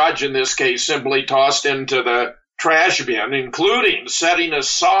 which a judge in this case simply tossed into the trash bin, including setting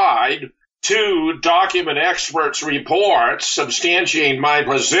aside 2 document experts' reports substantiating my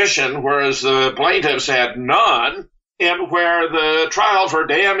position, whereas the plaintiffs had none, and where the trial for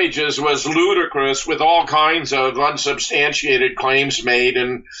damages was ludicrous with all kinds of unsubstantiated claims made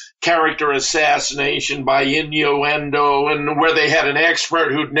and character assassination by innuendo, and where they had an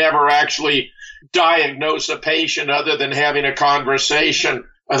expert who'd never actually diagnosed a patient other than having a conversation.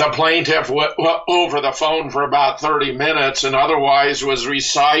 The plaintiff over the phone for about 30 minutes and otherwise was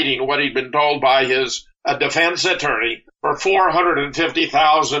reciting what he'd been told by his defense attorney for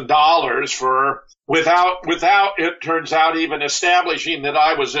 $450,000 for without it turns out even establishing that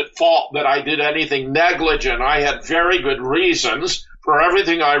I was at fault, that I did anything negligent. I had very good reasons for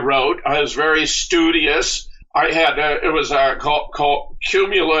everything I wrote. I was very studious. I had it was a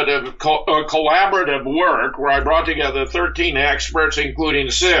cumulative, collaborative work where I brought together 13 experts, including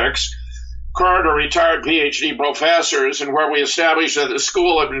 6 current or retired PhD professors, and where we established that the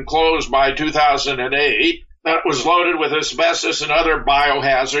school had been closed by 2008, that it was loaded with asbestos and other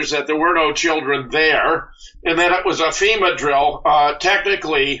biohazards, that there were no children there, and that it was a FEMA drill,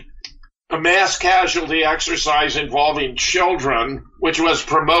 technically a mass casualty exercise involving children, which was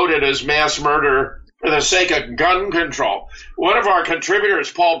promoted as mass murder for the sake of gun control. One of our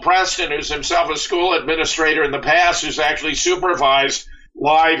contributors, Paul Preston, who's himself a school administrator in the past, who's actually supervised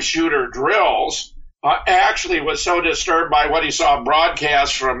live shooter drills, actually was so disturbed by what he saw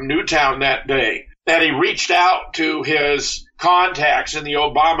broadcast from Newtown that day that he reached out to his contacts in the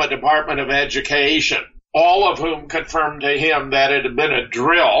Obama Department of Education, all of whom confirmed to him that it had been a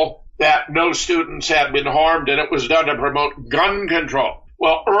drill, that no students had been harmed, and it was done to promote gun control.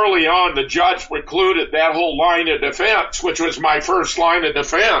 Well, early on, the judge precluded that whole line of defense, which was my first line of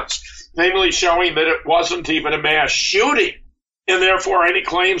defense, namely showing that it wasn't even a mass shooting, and therefore any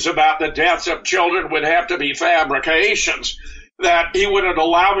claims about the deaths of children would have to be fabrications, that he wouldn't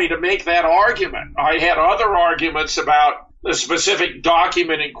allow me to make that argument. I had other arguments about the specific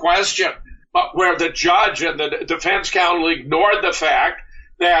document in question, but where the judge and the defense counsel ignored the fact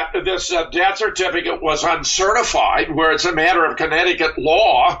that this death certificate was uncertified, where it's a matter of Connecticut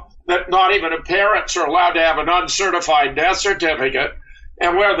law that not even parents are allowed to have an uncertified death certificate,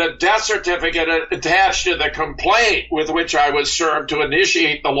 and where the death certificate attached to the complaint with which I was served to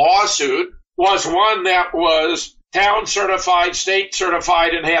initiate the lawsuit was one that was town certified, state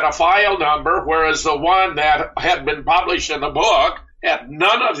certified, and had a file number, whereas the one that had been published in the book had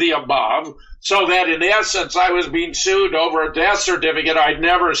none of the above, so that in essence I was being sued over a death certificate I'd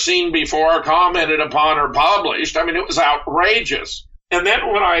never seen before, commented upon, or published. I mean, it was outrageous. And then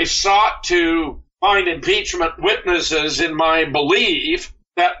when I sought to find impeachment witnesses in my belief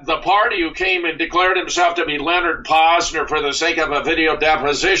that the party who came and declared himself to be Leonard Posner for the sake of a video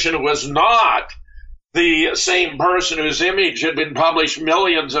deposition was not the same person whose image had been published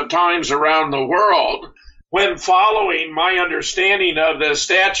millions of times around the world, when following my understanding of the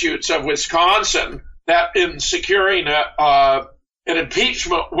statutes of Wisconsin, that in securing an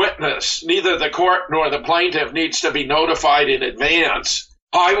impeachment witness, neither the court nor the plaintiff needs to be notified in advance,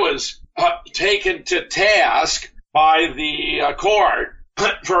 I was taken to task by the court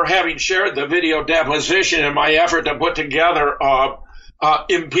for having shared the video deposition in my effort to put together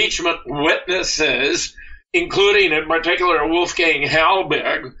impeachment witnesses including in particular Wolfgang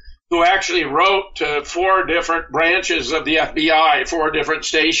Halbig, who actually wrote to 4 different branches of the FBI, 4 different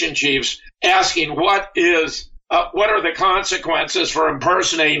station chiefs, asking what are the consequences for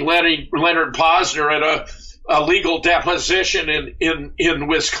impersonating Leonard Posner at a legal deposition in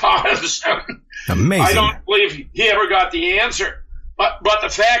Wisconsin. Amazing. I don't believe he ever got the answer. But the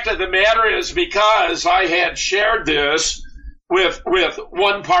fact of the matter is, because I had shared this with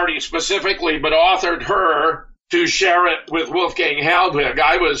one party specifically, but authored her to share it with Wolfgang Halbig,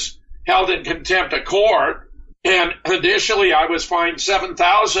 I was held in contempt of court. And initially I was fined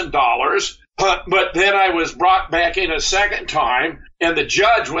 $7,000. But then I was brought back in a second time, and the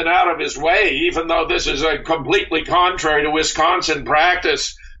judge went out of his way, even though this is a completely contrary to Wisconsin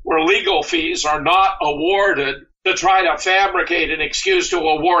practice, where legal fees are not awarded, to try to fabricate an excuse to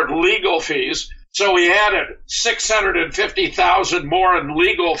award legal fees. So he added $650,000 more in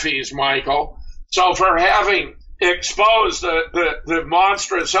legal fees, Michael. So for having exposed the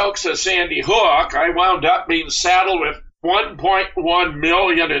monstrous hoax of Sandy Hook, I wound up being saddled with $1.1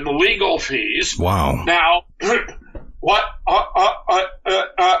 million in legal fees. Wow. Now, what?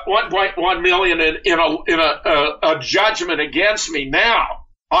 $1.1 million in a judgment against me. Now,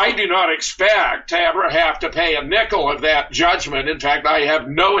 I do not expect to ever have to pay a nickel of that judgment. In fact, I have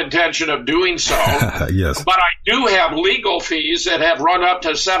no intention of doing so. Yes. But I do have legal fees that have run up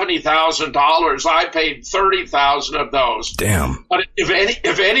to $70,000. I paid $30,000 of those. Damn. But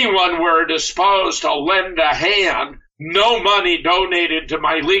if anyone were disposed to lend a hand, no money donated to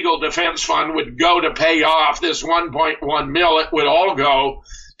my legal defense fund would go to pay off this $1.1 million. It would all go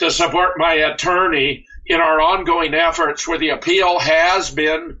to support my attorney in our ongoing efforts, where the appeal has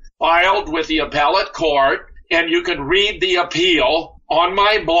been filed with the appellate court, and you can read the appeal on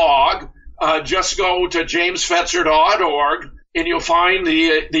my blog. Just go to jamesfetzer.org, and you'll find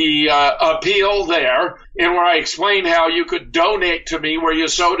the appeal there, and where I explain how you could donate to me where you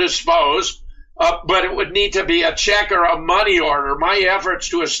so dispose. But it would need to be a check or a money order. My efforts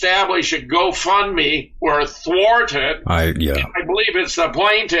to establish a GoFundMe were thwarted. I believe it's the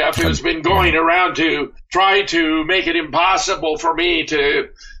plaintiff who's been going around to try to make it impossible for me to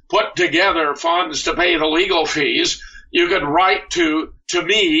put together funds to pay the legal fees. You could write to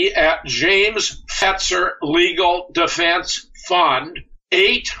me at James Fetzer Legal Defense Fund,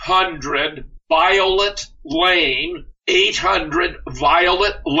 800 Violet Lane, 800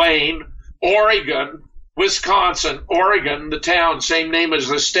 Violet Lane, Oregon, Wisconsin, Oregon, the town, same name as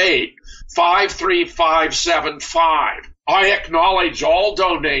the state, 53575. I acknowledge all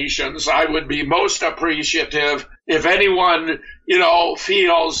donations. I would be most appreciative if anyone,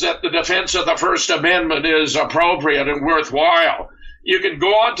 feels that the defense of the First Amendment is appropriate and worthwhile. You can go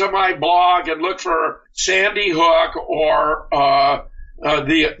onto my blog and look for Sandy Hook or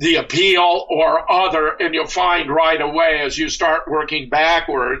the appeal or other, and you'll find right away as you start working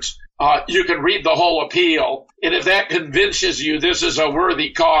backwards. You can read the whole appeal, and if that convinces you this is a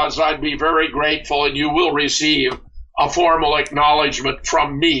worthy cause, I'd be very grateful, and you will receive a formal acknowledgement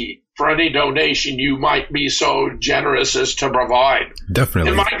from me for any donation you might be so generous as to provide. Definitely.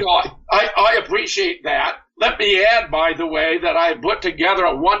 And Michael, I appreciate that. Let me add, by the way, that I put together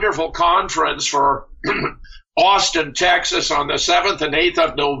a wonderful conference for Austin, Texas on the 7th and 8th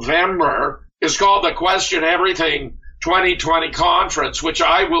of November. It's called the Question Everything 2020 Conference, which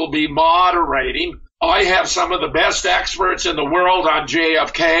I will be moderating. I have some of the best experts in the world on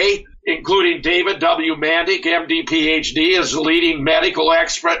JFK, including David W. Mandick, MD, PhD, as the leading medical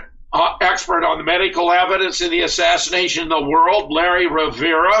expert on the medical evidence in the assassination in the world. Larry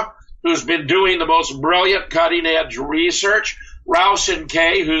Rivera, who's been doing the most brilliant cutting-edge research. Rowson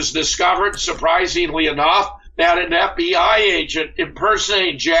K., who's discovered, surprisingly enough, that an FBI agent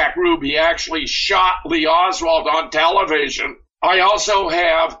impersonating Jack Ruby actually shot Lee Oswald on television. I also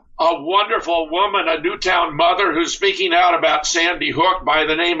have a wonderful woman, a Newtown mother, who's speaking out about Sandy Hook by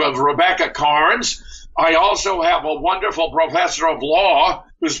the name of Rebecca Carnes. I also have a wonderful professor of law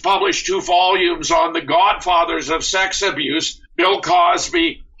who's published 2 volumes on the godfathers of sex abuse, Bill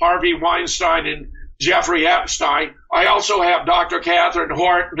Cosby, Harvey Weinstein, and Jeffrey Epstein. I also have Dr. Catherine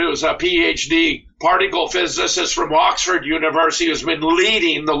Horton, who's a PhD particle physicist from Oxford University, who's been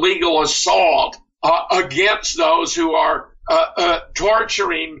leading the legal assault against those who are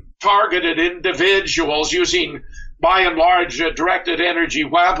torturing targeted individuals using, by and large, directed energy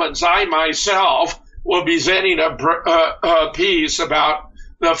weapons. I myself will be sending a piece about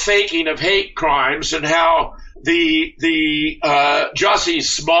the faking of hate crimes and how the Jussie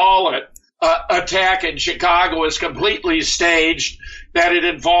Smollett attack in Chicago is completely staged, that it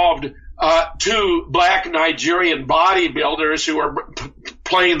involved 2 black Nigerian bodybuilders who are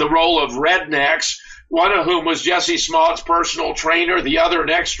playing the role of rednecks, one of whom was Jesse Smollett's personal trainer, the other an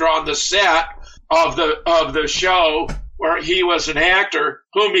extra on the set of the show where he was an actor,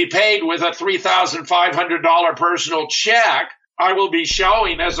 whom he paid with a $3,500 personal check. I will be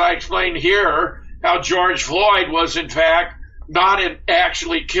showing, as I explained here, how George Floyd was, in fact, not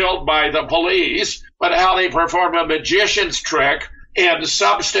actually killed by the police, but how they performed a magician's trick and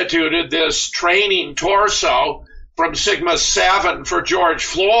substituted this training torso from Sigma 7 for George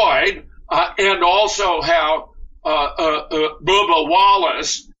Floyd, and also how Bubba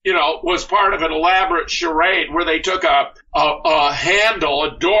Wallace, was part of an elaborate charade where they took a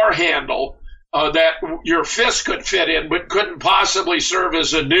door handle that your fist could fit in but couldn't possibly serve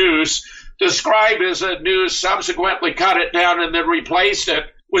as a noose, described as a noose, subsequently cut it down and then replaced it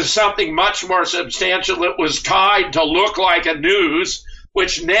with something much more substantial that was tied to look like a noose,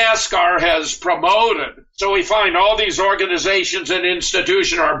 which NASCAR has promoted. So we find all these organizations and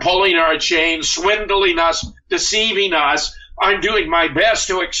institutions are pulling our chains, swindling us, deceiving us. I'm doing my best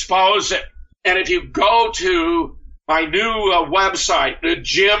to expose it. And if you go to my new website,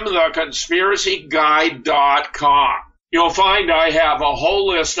 JimTheConspiracyGuy.com, you'll find I have a whole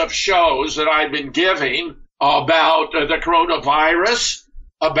list of shows that I've been giving about the coronavirus,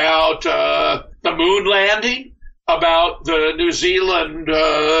 about the moon landing, about the New Zealand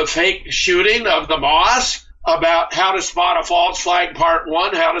fake shooting of the mosque, about how to spot a false flag part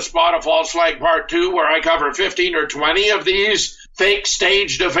 1, how to spot a false flag part 2, where I cover 15 or 20 of these fake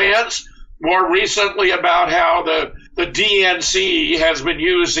staged events. More recently, about how the DNC has been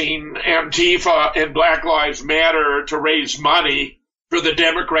using Antifa and Black Lives Matter to raise money for the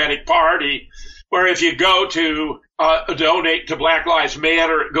Democratic Party, where if you go to donate to Black Lives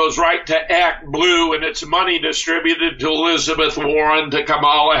Matter, it goes right to Act Blue, and it's money distributed to Elizabeth Warren, to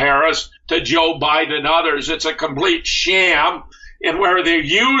Kamala Harris, to Joe Biden and others. It's a complete sham, and where they're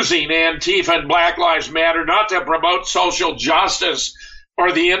using Antifa and Black Lives Matter not to promote social justice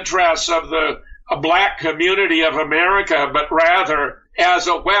or the interests of the black community of America, but rather as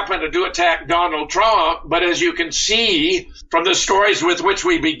a weapon to attack Donald Trump. But as you can see from the stories with which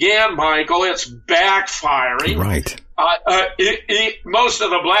we began, Michael, it's backfiring. Right. Most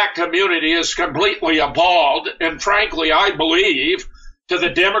of the black community is completely appalled. And frankly, I believe, to the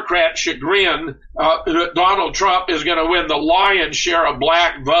Democrat chagrin, Donald Trump is going to win the lion's share of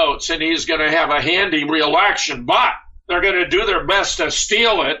black votes, and he's going to have a handy reelection. But they're going to do their best to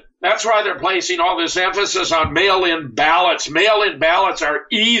steal it. That's why they're placing all this emphasis on mail-in ballots. Mail-in ballots are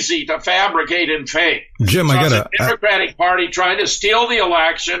easy to fabricate and fake. Jim, so the Democratic Party trying to steal the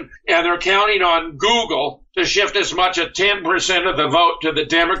election, and they're counting on Google to shift as much as 10% of the vote to the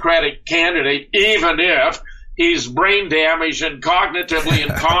Democratic candidate, even if he's brain damaged and cognitively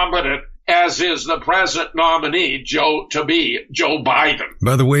incompetent, as is the present nominee, Joe Biden.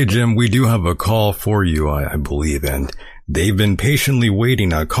 By the way, Jim, we do have a call for you, I believe, and they've been patiently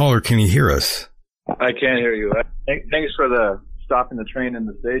waiting. Caller, can you hear us? I can't hear you. Thanks for stopping the train in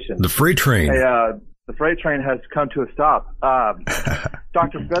the station. The freight train. Hey, the freight train has come to a stop.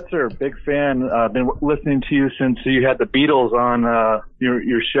 Dr. Fetzer, big fan. Been listening to you since you had the Beatles on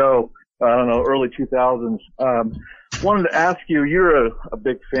your show. I don't know, early 2000s. Wanted to ask you, you're a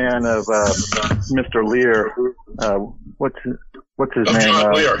big fan of Mr. Lear. What's his name?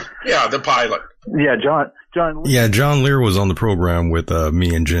 John Lear. Yeah, the pilot. Yeah, John. Yeah, John Lear was on the program with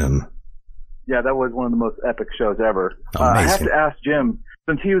me and Jim. Yeah, that was one of the most epic shows ever. I have to ask Jim,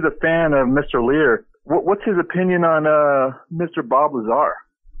 since he was a fan of Mr. Lear, what's his opinion on Mr. Bob Lazar?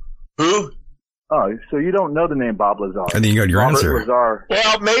 Who? Oh, so you don't know the name Bob Lazar? I think you got your answer. Lazar.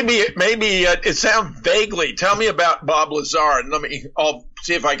 Well, maybe it sounds vaguely. Tell me about Bob Lazar, and I'll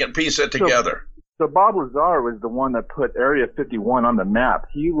see if I can piece it together. So Bob Lazar was the one that put Area 51 on the map.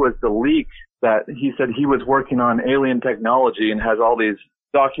 He was the leak that he said he was working on alien technology and has all these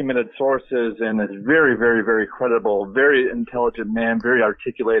documented sources and is very, very, very credible, very intelligent man, very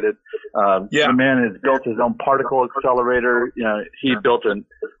articulated. The man has built his own particle accelerator. He built a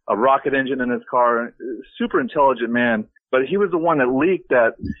rocket engine in his car. Super intelligent man. But he was the one that leaked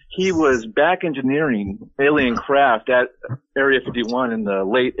that he was back engineering alien craft at Area 51 in the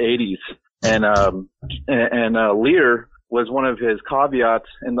late 80s. And Lear was one of his caveats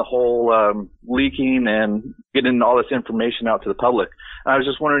in the whole leaking and getting all this information out to the public. I was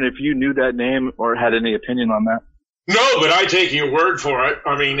just wondering if you knew that name or had any opinion on that. No, but I take your word for it.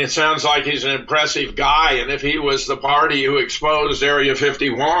 I mean, it sounds like he's an impressive guy, and if he was the party who exposed Area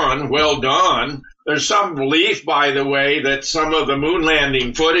 51, well done. There's some belief, by the way, that some of the moon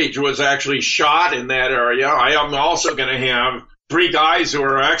landing footage was actually shot in that area. I am also going to have 3 guys who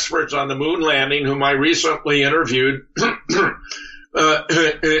are experts on the moon landing, whom I recently interviewed,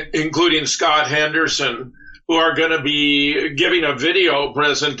 including Scott Henderson, who are going to be giving a video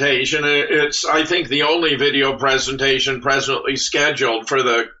presentation. It's, I think, the only video presentation presently scheduled for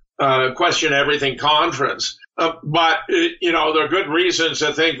the Question Everything conference. But, there are good reasons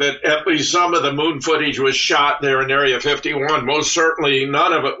to think that at least some of the moon footage was shot there in Area 51. Most certainly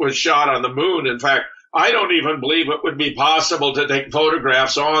none of it was shot on the moon. In fact, I don't even believe it would be possible to take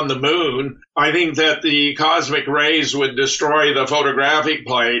photographs on the moon. I think that the cosmic rays would destroy the photographic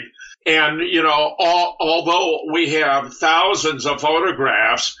plate. And, although we have thousands of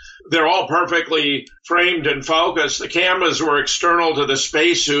photographs, they're all perfectly framed and focused. The cameras were external to the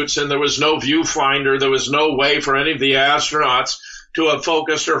spacesuits, and there was no viewfinder. There was no way for any of the astronauts to have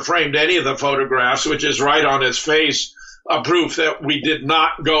focused or framed any of the photographs, which is right on its face a proof that we did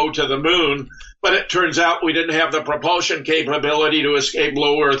not go to the moon. But it turns out we didn't have the propulsion capability to escape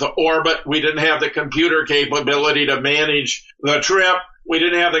low Earth orbit. We didn't have the computer capability to manage the trip. We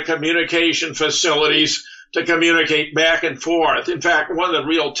didn't have the communication facilities to communicate back and forth. In fact, one of the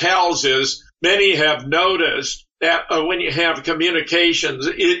real tells is many have noticed that when you have communications,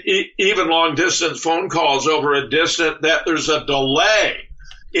 even long-distance phone calls over a distance, that there's a delay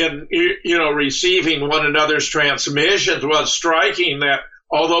in, receiving one another's transmissions. Was striking that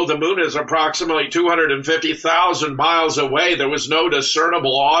although the moon is approximately 250,000 miles away, there was no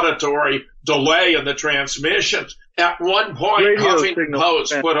discernible auditory delay in the transmissions. At one point, Huffington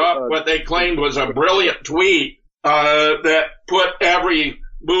Post put up what they claimed was a brilliant tweet that put every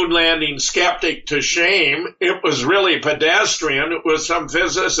moon landing skeptic to shame. It was really pedestrian. It was some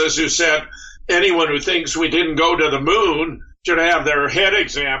physicist who said anyone who thinks we didn't go to the moon should have their head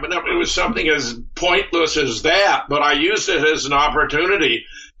examined. I mean, it was something as pointless as that, but I used it as an opportunity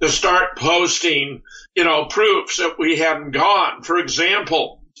to start posting, proofs that we hadn't gone. For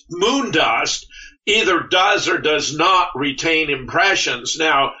example, moon dust either does or does not retain impressions.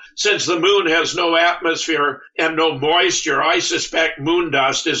 Now, since the moon has no atmosphere and no moisture, I suspect moon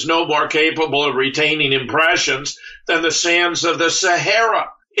dust is no more capable of retaining impressions than the sands of the Sahara.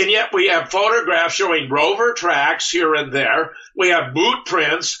 And yet we have photographs showing rover tracks here and there. We have boot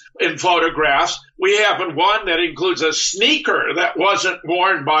prints in photographs. We have one that includes a sneaker that wasn't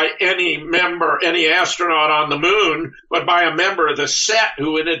worn by any astronaut on the moon, but by a member of the set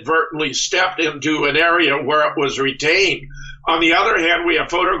who inadvertently stepped into an area where it was retained. On the other hand, we have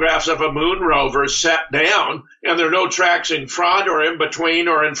photographs of a moon rover set down, and there are no tracks in front or in between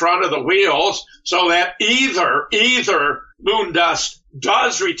or in front of the wheels, so that either moon dust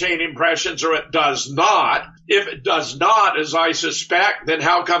does retain impressions or it does not. If it does not, as I suspect, then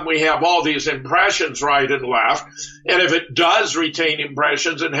how come we have all these impressions right and left? And if it does retain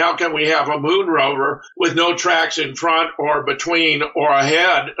impressions, then how can we have a moon rover with no tracks in front or between or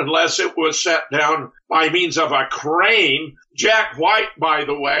ahead unless it was set down by means of a crane? Jack White, by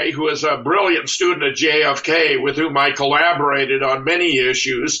the way, who is a brilliant student at JFK with whom I collaborated on many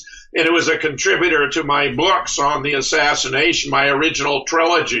issues, and it was a contributor to my books on the assassination, my original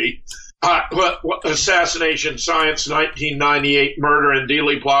trilogy, Assassination Science 1998, Murder in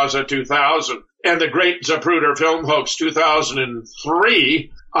Dealey Plaza 2000, and The Great Zapruder Film Hoax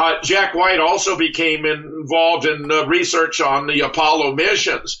 2003. Jack White also became involved in research on the Apollo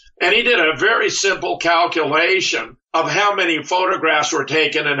missions, and he did a very simple calculation of how many photographs were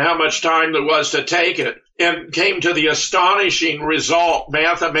taken and how much time there was to take it, and came to the astonishing result,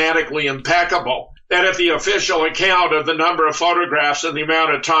 mathematically impeccable, that if the official account of the number of photographs and the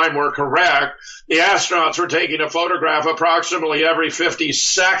amount of time were correct, the astronauts were taking a photograph approximately every 50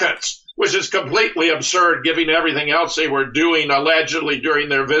 seconds, which is completely absurd given everything else they were doing allegedly during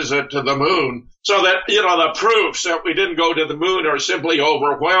their visit to the moon. So that, the proofs that we didn't go to the moon are simply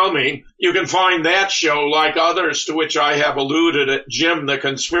overwhelming. You can find that show, like others to which I have alluded, at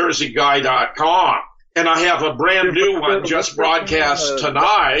JimTheConspiracyGuy.com. And I have a brand new one just broadcast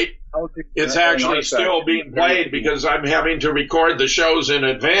tonight. It's actually still being played because I'm having to record the shows in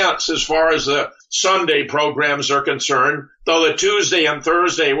advance as far as the Sunday programs are concerned, though the Tuesday and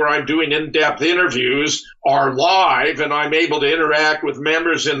Thursday where I'm doing in-depth interviews are live and I'm able to interact with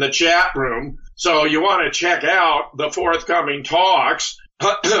members in the chat room. So you want to check out the forthcoming talks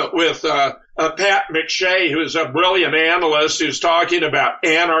with Pat McShay, who's a brilliant analyst who's talking about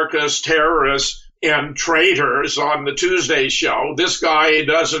anarchists, terrorists, and traitors on the Tuesday show. This guy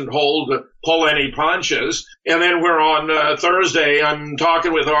doesn't pull any punches. And then we're on Thursday, I'm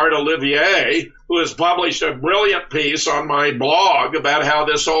talking with Art Olivier, who has published a brilliant piece on my blog about how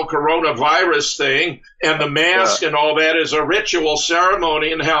this whole coronavirus thing and the mask and all that is a ritual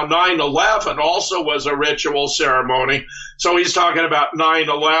ceremony, and how 9/11 also was a ritual ceremony. So he's talking about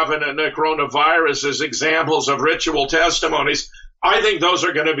 9/11 and the coronavirus as examples of ritual testimonies. I think those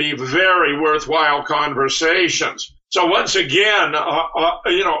are going to be very worthwhile conversations. So once again,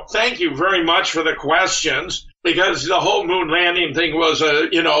 thank you very much for the questions, because the whole moon landing thing was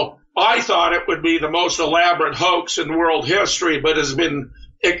I thought it would be the most elaborate hoax in world history, but has been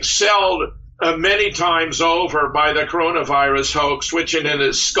excelled many times over by the coronavirus hoax, which in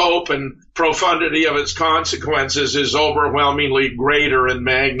its scope and profundity of its consequences is overwhelmingly greater in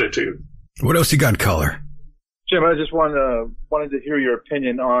magnitude. What else you got, caller? Jim, I just wanted to hear your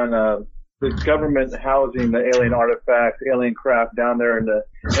opinion on the government housing the alien artifacts, alien craft down there in the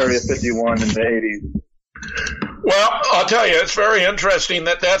Area 51 in the 80s. Well, I'll tell you, it's very interesting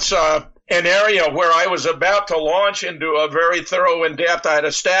that's an area where I was about to launch into a very thorough in-depth. I had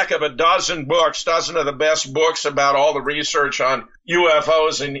a stack of a dozen of the best books about all the research on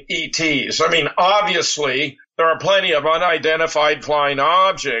UFOs and ETs. I mean, obviously, there are plenty of unidentified flying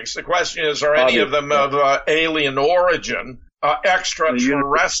objects. The question is, are any of them of alien origin,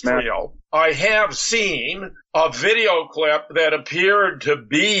 extraterrestrial? I have seen a video clip that appeared to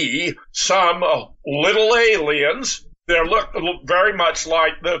be some little aliens. They looked very much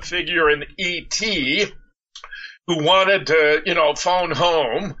like the figure in E.T. who wanted to, phone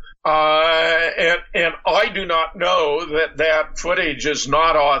home. And I do not know that footage is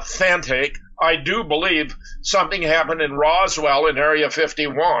not authentic. I do believe something happened in Roswell in Area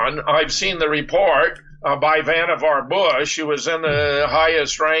 51. I've seen the report by Vannevar Bush, who was in the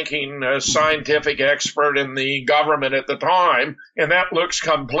highest ranking scientific expert in the government at the time, and that looks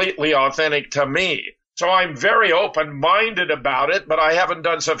completely authentic to me. So I'm very open-minded about it, but I haven't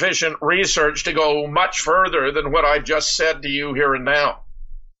done sufficient research to go much further than what I've just said to you here and now.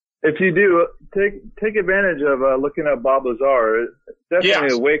 If you do, take advantage of looking up Bob Lazar. It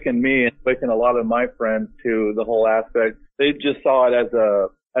definitely awakened me and awakened a lot of my friends to the whole aspect. They just saw it as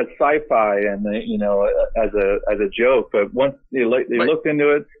sci-fi and as a joke. But once they looked into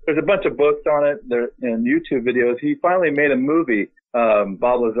it, there's a bunch of books on it. There and YouTube videos. He finally made a movie,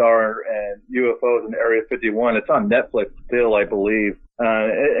 Bob Lazar and UFOs in Area 51. It's on Netflix still, I believe.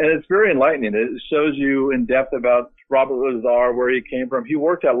 And it's very enlightening. It shows you in depth about Robert Lazar, where he came from. He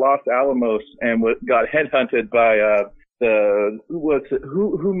worked at Los Alamos and got headhunted by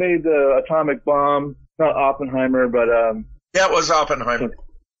who made the atomic bomb? Not Oppenheimer, but it was Oppenheimer.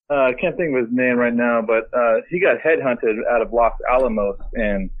 I can't think of his name right now, but he got headhunted out of Los Alamos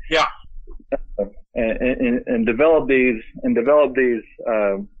and developed these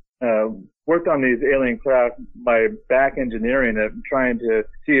worked on these alien craft by back engineering it, trying to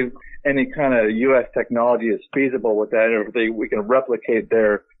see if any kind of U.S. technology is feasible with that, or if we can replicate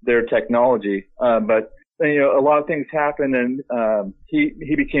their technology. But a lot of things happened, and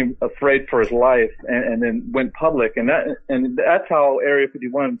he became afraid for his life, and then went public, and that's how Area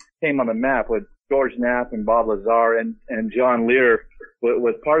 51 came on the map with George Knapp and Bob Lazar, and John Lear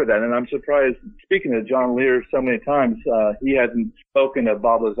was part of that. And I'm surprised, speaking to John Lear so many times, he hasn't spoken of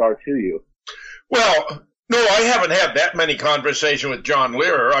Bob Lazar to you. Well, no, I haven't had that many conversations with John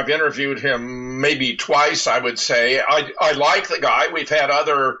Lear. I've interviewed him maybe twice, I would say. I like the guy. We've had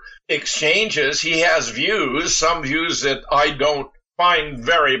other exchanges. He has views, some views that I don't find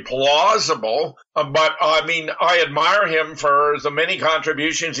very plausible. But, I mean, I admire him for the many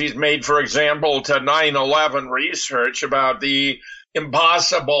contributions he's made, for example, to 9/11 research about the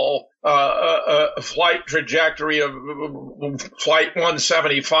impossible flight trajectory of Flight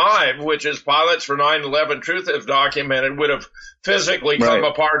 175, which is pilots for 9/11 Truth have documented would have physically come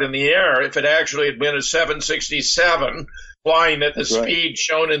apart in the air if it actually had been a 767 flying at the speed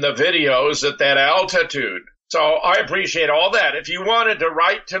shown in the videos at that altitude. So I appreciate all that. If you wanted to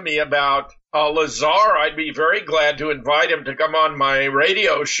write to me about Lazar, I'd be very glad to invite him to come on my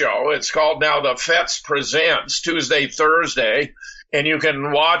radio show. It's called now The Fetzer Presents, Tuesday, Thursday. And you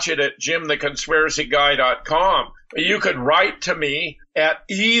can watch it at jimtheconspiracyguy.com. You could write to me at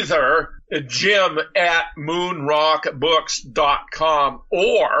either jim@moonrockbooks.com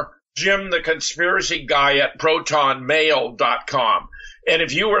or jimtheconspiracyguy@protonmail.com. And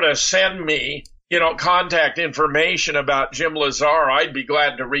if you were to send me, contact information about Jim Lazar, I'd be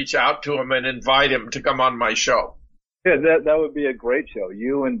glad to reach out to him and invite him to come on my show. Yeah, that would be a great show.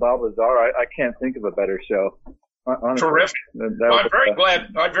 You and Bob Lazar, I can't think of a better show. Honestly, terrific.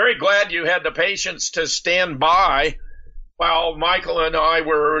 I'm very glad you had the patience to stand by while Michael and I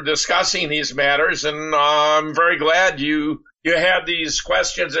were discussing these matters, and I'm very glad you had these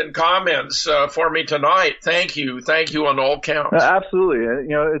questions and comments for me tonight. Thank you on all counts. Absolutely.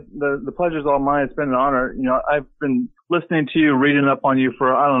 The pleasure's all mine. It's been an honor. I've been listening to you, reading up on you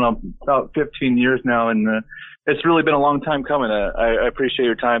for about 15 years now, and it's really been a long time coming. I appreciate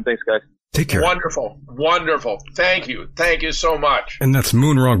your time. Thanks, guys. Take care. Wonderful. Wonderful. Thank you. Thank you so much. And that's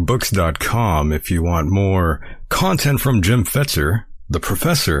moonrockbooks.com if you want more content from Jim Fetzer, the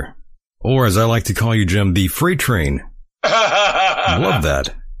professor, or as I like to call you, Jim, the freight train. Love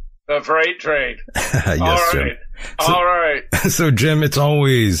that. The freight train. Yes, all right. Jim. All right. So, Jim, it's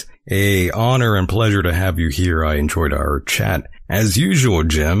always a honor and pleasure to have you here. I enjoyed our chat. As usual,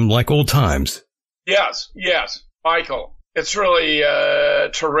 Jim, like old times. Yes. Michael, it's really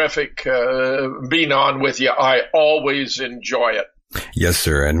terrific being on with you. I always enjoy it. Yes,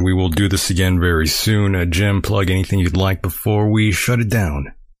 sir. And we will do this again very soon. Jim, plug anything you'd like before we shut it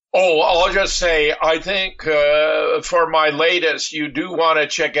down. Oh, I'll just say, I think for my latest, you do want to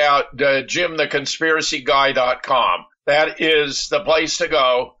check out JimTheConspiracyGuy.com. That is the place to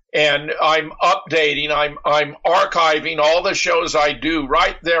go. And I'm updating, I'm archiving all the shows I do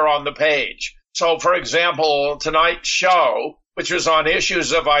right there on the page. So, for example, tonight's show, which was on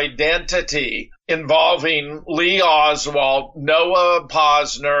issues of identity involving Lee Oswald, Noah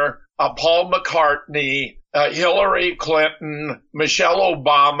Posner, Paul McCartney, Hillary Clinton, Michelle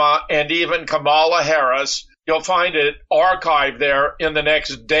Obama, and even Kamala Harris. You'll find it archived there in the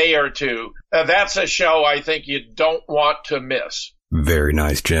next day or two. That's a show I think you don't want to miss. Very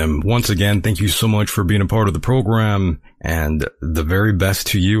nice, Jim. Once again, thank you so much for being a part of the program, and the very best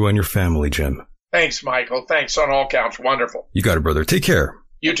to you and your family, Jim. Thanks, Michael. Thanks on all counts. Wonderful. You got it, brother. Take care.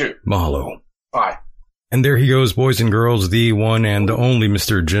 You too. Mahalo. Bye. And there he goes, boys and girls, the one and only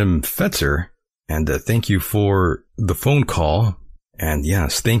Mr. Jim Fetzer. And thank you for the phone call. And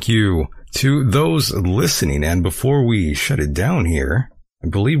yes, thank you to those listening. And before we shut it down here, I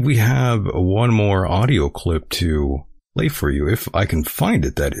believe we have one more audio clip to play for you, if I can find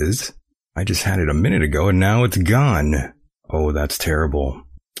it, that is. I just had it a minute ago, and now it's gone. Oh, that's terrible.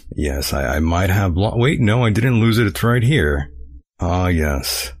 Yes, I might have... Wait, no, I didn't lose it. It's right here. Ah,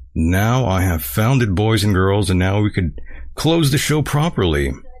 yes. Now I have found it, boys and girls, and now we could close the show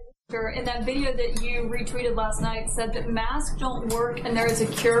properly. In that video that you retweeted last night said that masks don't work and there is a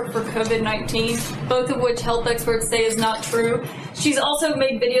cure for COVID-19, both of which health experts say is not true. She's also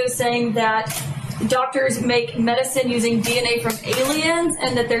made videos saying that doctors make medicine using DNA from aliens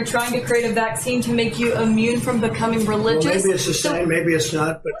and that they're trying to create a vaccine to make you immune from becoming religious. Well, maybe it's the same, maybe it's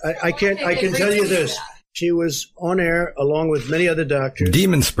not, but I can tell you this. She was on air along with many other doctors.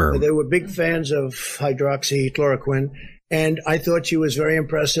 Demon sperm. They were big fans of hydroxychloroquine. And I thought she was very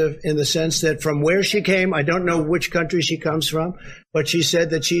impressive in the sense that from where she came, I don't know which country she comes from, but she said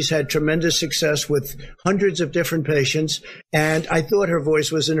that she's had tremendous success with hundreds of different patients. And I thought her voice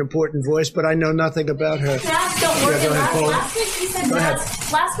was an important voice, but I know nothing about her. Masks don't work. Last week you said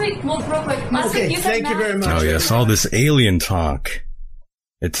masks. Last week, well, real quick. Last week you said thank you very much. Oh, yes, all this alien talk.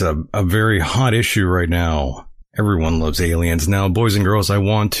 It's a very hot issue right now. Everyone loves aliens. Now, boys and girls, I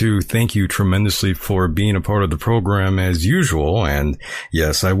want to thank you tremendously for being a part of the program as usual. And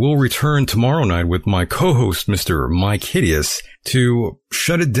yes, I will return tomorrow night with my co-host, Mr. Mike Hideous, to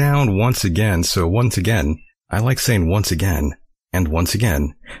shut it down once again. So once again, I like saying once again. And once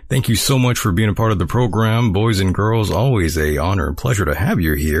again, thank you so much for being a part of the program. Boys and girls, always a honor and pleasure to have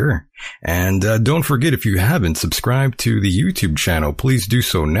you here. And don't forget, if you haven't subscribed to the YouTube channel, please do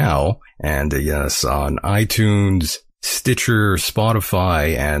so now. And yes, on iTunes, Stitcher,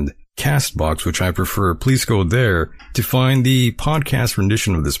 Spotify, and Castbox, which I prefer, please go there to find the podcast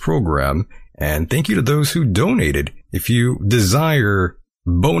rendition of this program. And thank you to those who donated. If you desire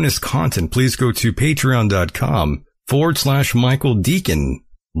bonus content, please go to patreon.com/Michael Deacon.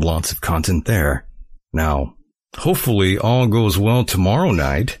 Lots of content there. Now, hopefully all goes well tomorrow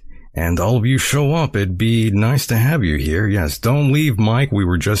night and all of you show up. It'd be nice to have you here. Yes, don't leave, Mike. We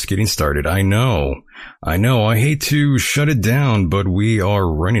were just getting started. I know. I hate to shut it down, but we are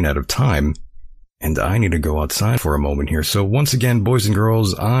running out of time and I need to go outside for a moment here. So once again, boys and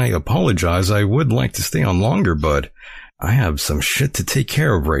girls, I apologize. I would like to stay on longer, but I have some shit to take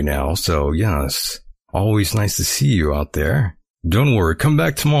care of right now. So yes. Always nice to see you out there. Don't worry, come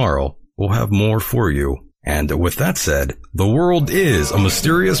back tomorrow. We'll have more for you. And with that said, the world is a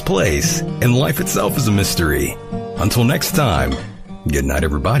mysterious place, and life itself is a mystery. Until next time, good night,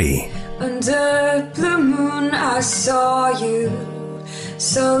 everybody. Under blue moon, I saw you.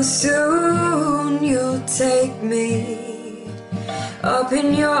 So soon you'll take me up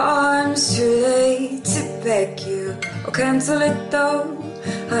in your arms, too late to beg you. Or cancel it though.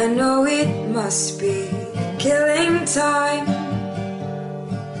 I know it must be killing time,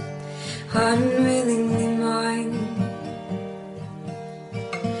 unwillingly mine.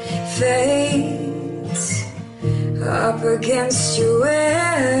 Fate up against your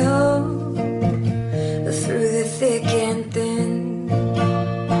will, through the thick and thin.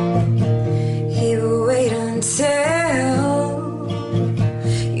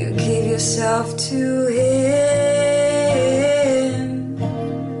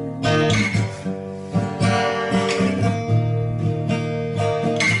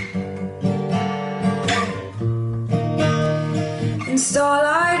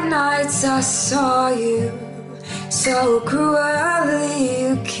 So cruelly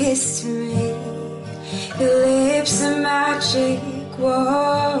you kissed me. Your lips a magic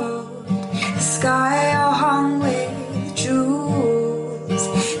wand. The sky all hung with jewels.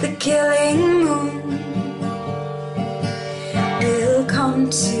 The killing moon will come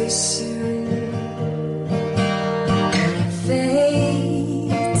too soon.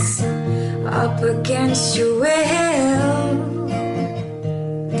 Fate's up against your will.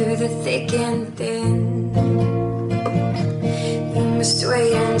 Through the thick and thin, you must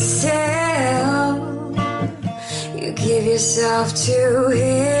wait until you give yourself to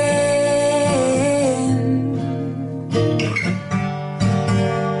him.